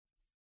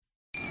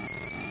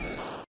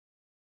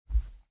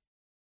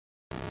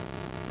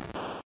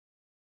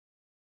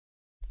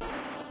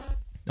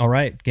 All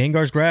right,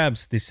 Gengar's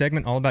Grabs, the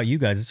segment all about you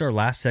guys. This is our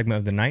last segment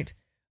of the night.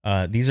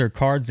 These are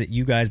cards that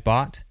you guys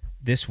bought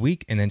this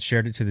week and then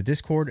shared it to the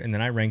Discord, and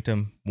then I ranked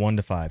them 1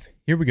 to 5.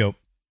 Here we go.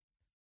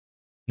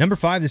 Number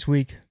 5 this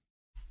week,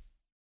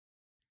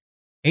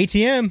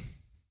 ATM,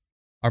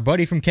 our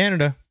buddy from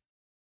Canada.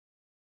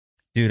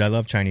 Dude, I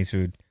love Chinese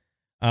food.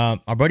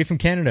 Our buddy from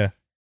Canada,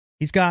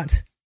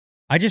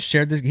 I just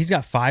shared this, he's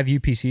got 5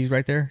 UPCs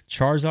right there.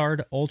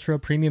 Charizard Ultra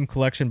Premium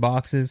Collection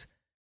boxes.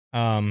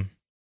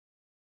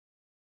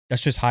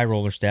 That's just high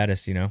roller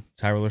status, you know.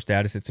 It's high roller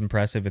status. It's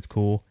impressive. It's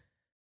cool.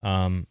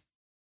 You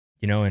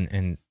know,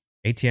 and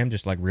ATM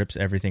just like rips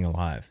everything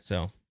alive.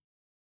 So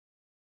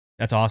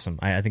that's awesome.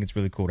 I think it's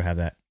really cool to have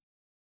that.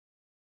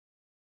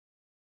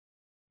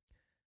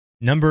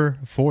 Number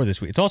 4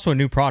 this week. It's also a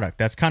new product.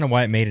 That's kind of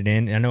why it made it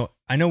in. And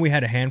I know we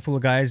had a handful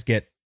of guys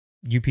get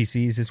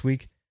UPCs this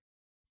week,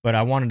 but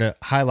I wanted to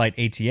highlight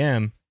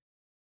ATM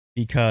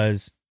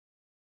because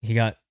he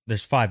got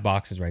there's 5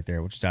 boxes right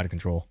there, which is out of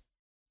control.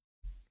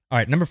 All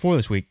right, number 4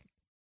 this week.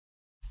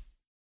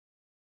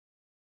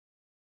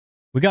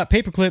 We got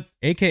Paperclip,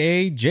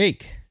 a.k.a.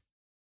 Jake.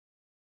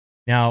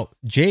 Now,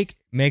 Jake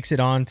makes it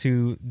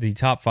onto the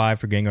top 5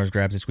 for Gengar's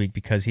grabs this week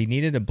because he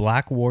needed a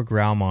Black War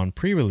Growlmon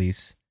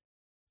pre-release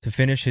to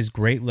finish his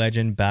Great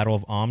Legend Battle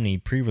of Omni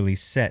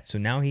pre-release set. So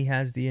now he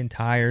has the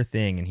entire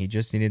thing, and he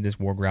just needed this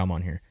War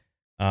Growlmon here.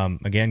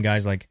 Again,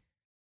 guys, like,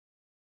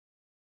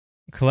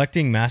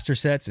 collecting master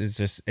sets is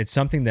just, it's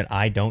something that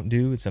I don't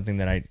do. It's something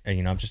that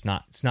I'm just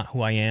not, it's not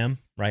who I am,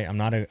 right? I'm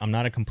not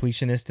a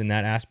completionist in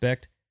that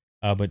aspect,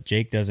 but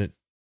Jake does it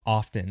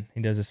often.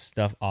 He does this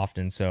stuff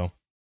often. So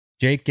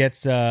Jake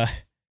gets,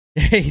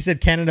 he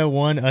said Canada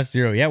 1, us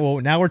 0. Yeah, well,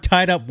 now we're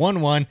tied up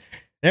 1-1.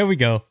 There we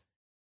go.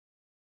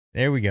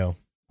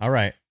 All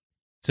right.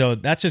 So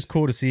that's just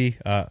cool to see.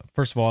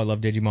 First of all, I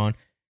love Digimon.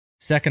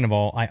 Second of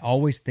all, I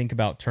always think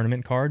about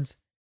tournament cards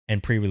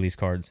and pre-release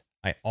cards.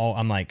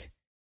 I'm like,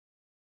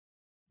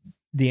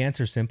 the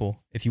answer is simple.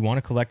 If you want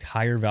to collect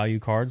higher value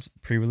cards,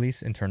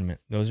 pre-release and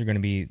tournament, those are going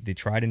to be the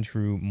tried and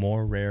true,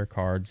 more rare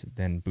cards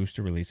than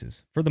booster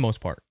releases for the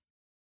most part,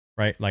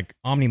 right? Like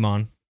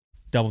Omnimon,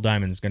 Double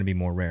Diamond is going to be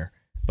more rare,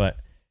 but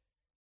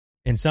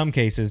in some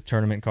cases,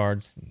 tournament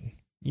cards,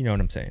 you know what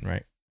I'm saying,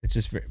 right? It's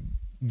just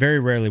very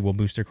rarely will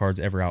booster cards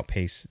ever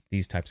outpace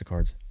these types of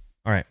cards.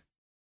 All right.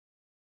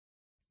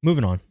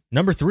 Moving on.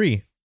 Number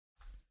 3,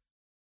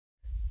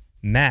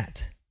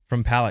 Matt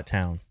from Pallet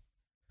Town.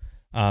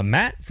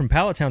 Matt from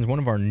Pallet Town is one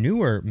of our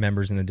newer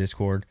members in the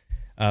Discord,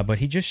 but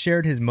he just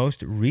shared his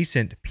most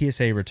recent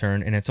PSA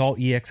return, and it's all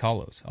EX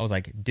Hollows. I was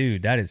like,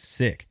 dude, that is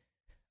sick.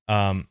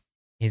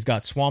 He's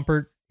got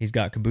Swampert, he's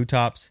got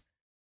Kabutops,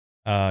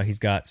 he's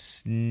got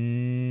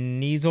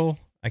Sneasel.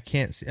 I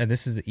can't see.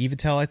 This is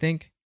Evitel, I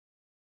think.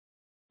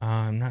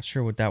 I'm not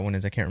sure what that one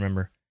is. I can't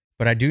remember.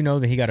 But I do know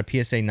that he got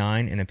a PSA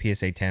 9 and a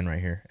PSA 10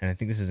 right here, and I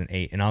think this is an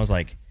 8. And I was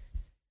like,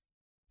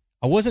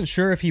 I wasn't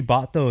sure if he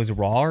bought those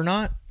raw or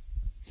not.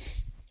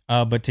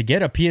 But to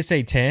get a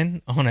PSA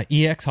 10 on an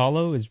EX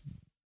Hollow is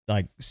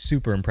like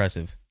super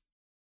impressive.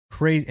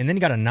 Crazy. And then he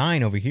got a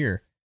 9 over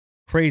here.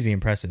 Crazy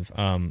impressive.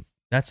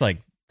 That's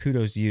like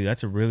kudos to you.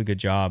 That's a really good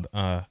job.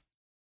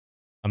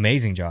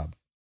 Amazing job.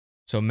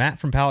 So Matt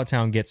from Pallet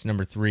Town gets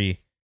number 3.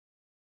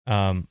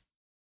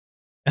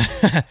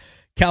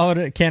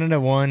 Canada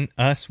 1,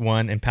 us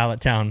 1, and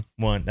Pallet Town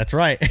 1. That's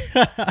right.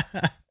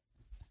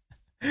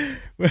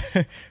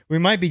 We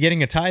might be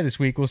getting a tie this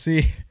week. We'll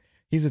see.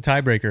 He's a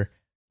tiebreaker.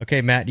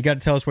 Okay, Matt, you got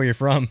to tell us where you're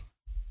from.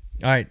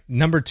 All right,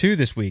 number 2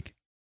 this week.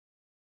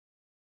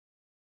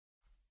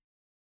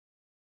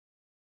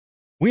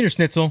 Wiener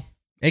Schnitzel,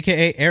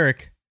 a.k.a.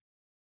 Eric.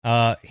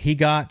 He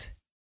got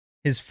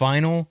his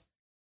final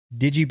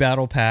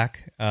Digi-Battle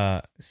pack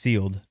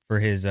sealed for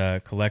his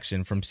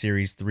collection from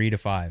Series 3 to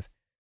 5.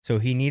 So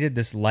he needed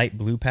this light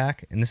blue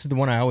pack, and this is the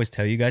one I always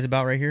tell you guys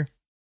about right here.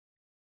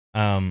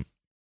 A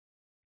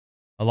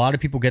lot of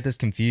people get this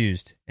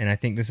confused, and I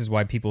think this is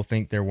why people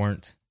think there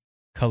weren't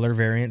color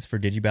variants for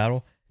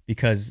Digi-Battle,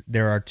 because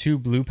there are 2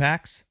 blue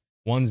packs.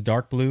 One's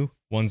dark blue,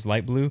 one's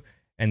light blue,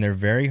 and they're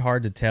very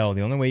hard to tell.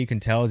 The only way you can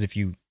tell is if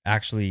you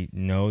actually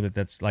know that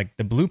that's like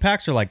the blue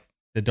packs are like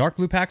the dark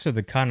blue packs are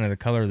the kind of the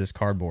color of this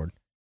cardboard.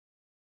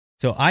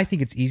 So I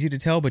think it's easy to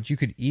tell, but you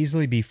could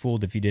easily be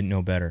fooled if you didn't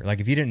know better.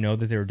 Like if you didn't know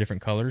that there were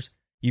different colors,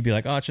 you'd be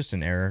like, oh, it's just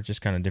an error,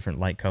 just kind of different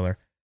light color.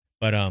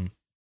 But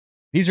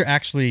these are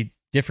actually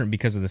different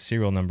because of the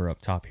serial number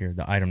up top here,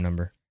 the item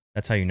number.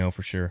 That's how you know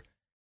for sure.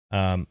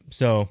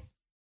 So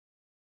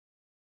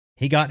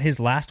he got his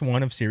last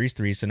one of Series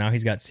 3. So now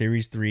he's got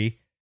Series 3.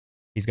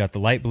 He's got the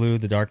light blue,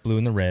 the dark blue,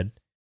 and the red.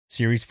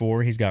 Series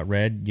 4, he's got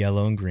red,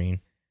 yellow, and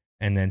green.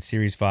 And then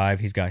Series 5,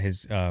 he's got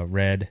his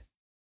red,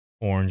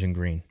 orange, and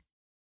green.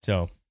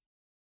 So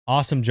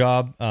awesome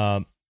job,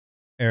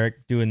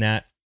 Eric, doing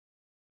that.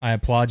 I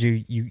applaud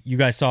you. You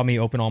guys saw me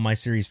open all my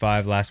Series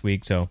 5 last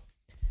week, so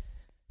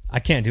I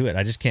can't do it.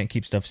 I just can't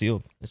keep stuff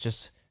sealed.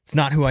 It's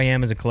not who I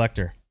am as a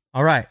collector.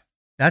 All right.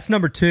 That's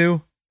number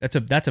 2.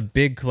 That's a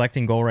big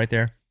collecting goal right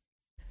there.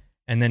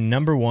 And then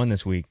number 1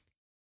 this week.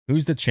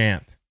 Who's the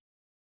champ?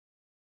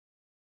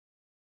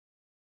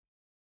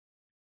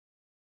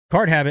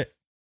 Card Habit,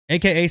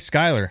 a.k.a.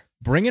 Skylar,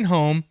 bringing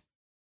home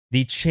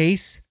the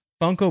Chase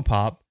Funko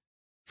Pop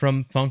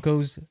from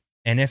Funko's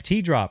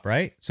NFT drop,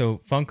 right? So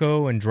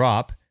Funko and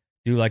Drop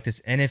do like this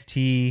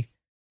NFT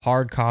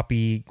hard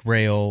copy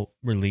Grail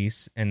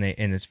release, and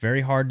it's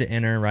very hard to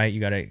enter, right? You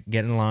got to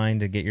get in line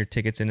to get your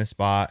tickets in a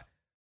spot.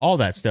 All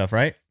that stuff,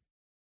 right?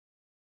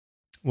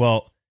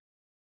 Well,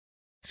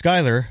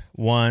 Skylar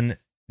won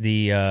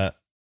the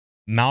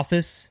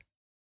Malthus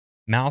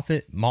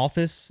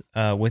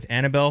with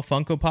Annabelle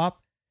Funko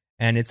Pop,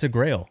 and it's a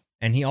Grail.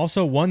 And he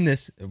also won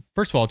this.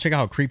 First of all, check out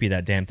how creepy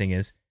that damn thing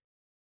is.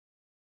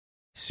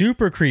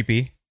 Super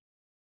creepy.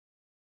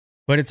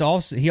 But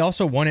he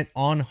also won it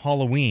on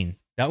Halloween.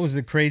 That was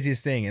the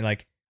craziest thing. And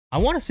like, I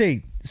want to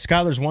say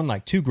Skylar's won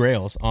like 2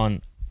 Grails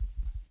on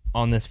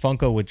this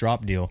Funko with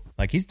Drop deal.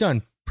 Like, he's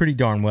done pretty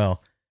darn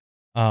well.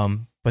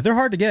 But they're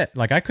hard to get.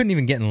 Like, I couldn't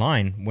even get in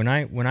line when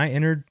I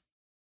entered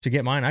to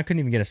get mine. I couldn't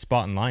even get a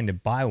spot in line to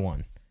buy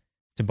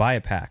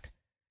a pack.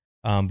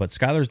 But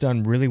Skylar's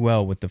done really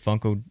well with the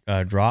Funko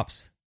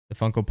drops, the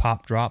Funko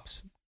Pop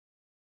drops,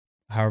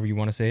 however you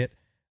want to say it.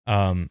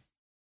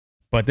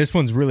 But this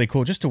one's really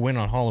cool just to win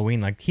on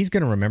Halloween. Like, he's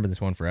going to remember this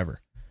one forever.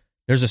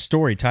 There's a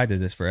story tied to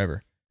this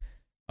forever.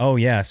 Oh,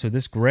 yeah. So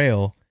this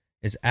Grail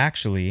is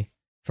actually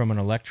from an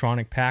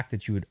electronic pack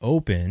that you would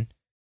open.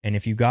 And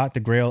if you got the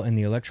Grail in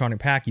the electronic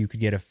pack, you could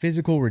get a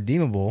physical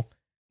redeemable.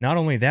 Not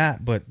only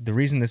that, but the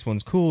reason this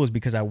one's cool is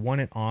because I won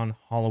it on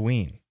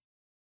Halloween.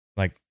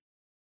 Like,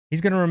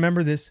 he's going to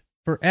remember this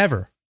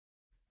forever.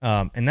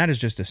 And that is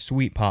just a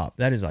sweet pop.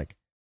 That is like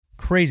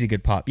crazy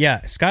good pop.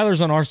 Yeah,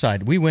 Skylar's on our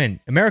side. We win.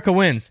 America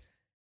wins.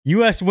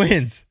 U.S.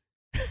 wins.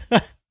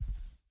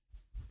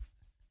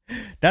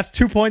 That's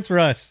 2 points for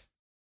us.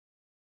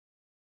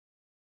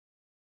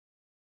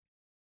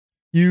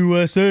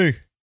 USA.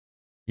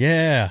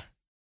 Yeah.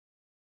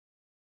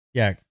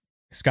 Yeah,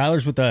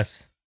 Skylar's with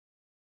us.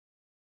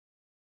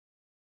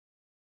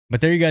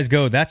 But there you guys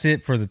go. That's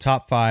it for the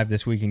top 5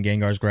 this week in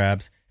Gengar's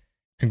Grabs.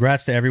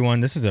 Congrats to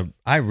everyone.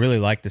 I really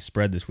like the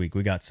spread this week.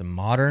 We got some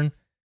modern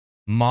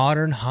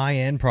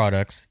high-end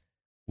products.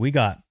 We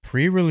got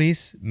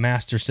pre-release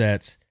master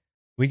sets.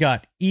 We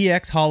got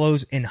EX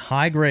holos in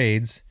high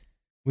grades.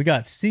 We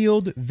got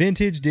sealed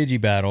vintage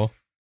Digibattle.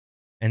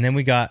 And then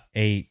we got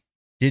a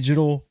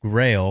digital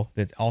Grail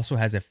that also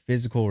has a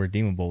physical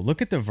redeemable.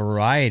 Look at the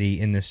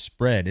variety in this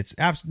spread.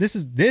 This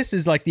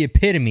is like the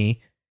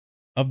epitome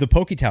of the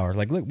PokeTower.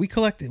 Like, look, we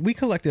collect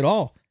it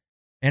all,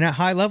 and at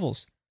high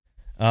levels.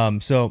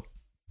 So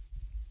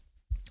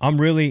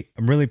I'm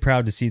really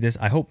proud to see this.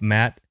 I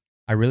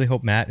really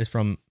hope Matt is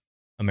from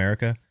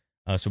America,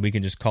 so we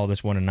can just call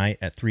this one a night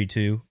at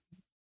 3-2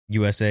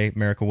 USA.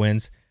 America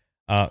wins.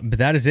 But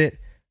that is it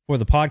for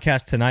the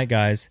podcast tonight,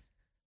 guys.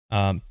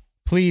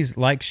 Please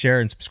like, share,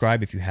 and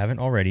subscribe if you haven't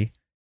already.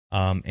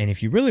 And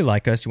if you really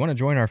like us, you want to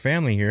join our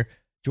family here,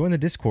 join the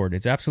Discord.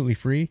 It's absolutely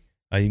free.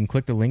 You can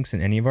click the links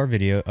in any of the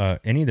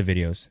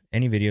videos.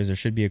 Any videos, there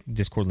should be a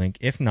Discord link.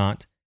 If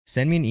not,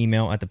 send me an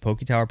email at the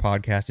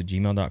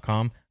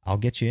PokeTowerPodcast@gmail.com. I'll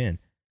get you in.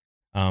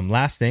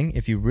 Last thing,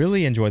 if you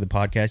really enjoy the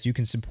podcast, you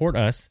can support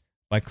us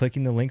by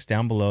clicking the links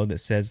down below that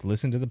says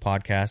listen to the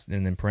podcast,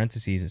 and in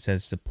parentheses it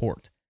says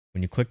support.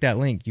 When you click that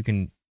link, you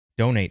can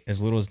donate as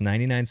little as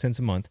 99 cents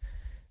a month,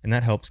 and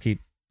that helps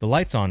keep the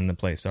lights on in the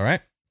place, all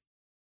right?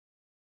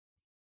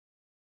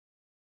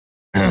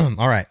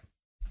 All right.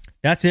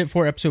 That's it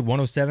for episode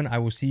 107. I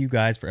will see you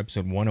guys for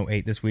episode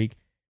 108 this week.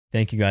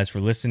 Thank you guys for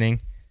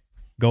listening.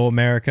 Go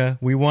America.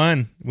 We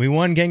won. We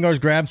won Gengar's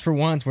Grabs for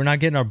once. We're not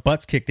getting our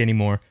butts kicked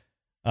anymore.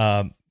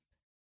 There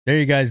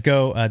you guys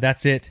go.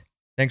 That's it.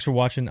 Thanks for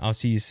watching. I'll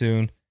see you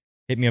soon.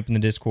 Hit me up in the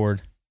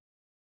Discord.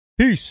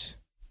 Peace.